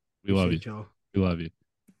 we love you. Y'all. We love you.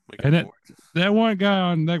 And that one guy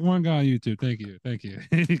on YouTube. Thank you.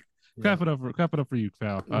 Clap it up for you,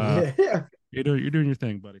 pal. You're doing your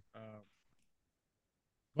thing, buddy.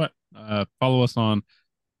 But follow us on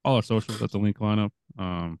all our socials. That's a link lineup.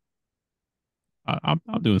 I'm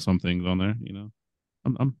doing some things on there.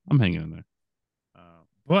 I'm hanging in there.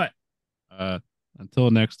 But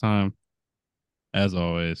until next time, as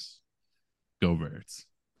always, go Birds.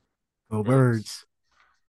 Go Birds.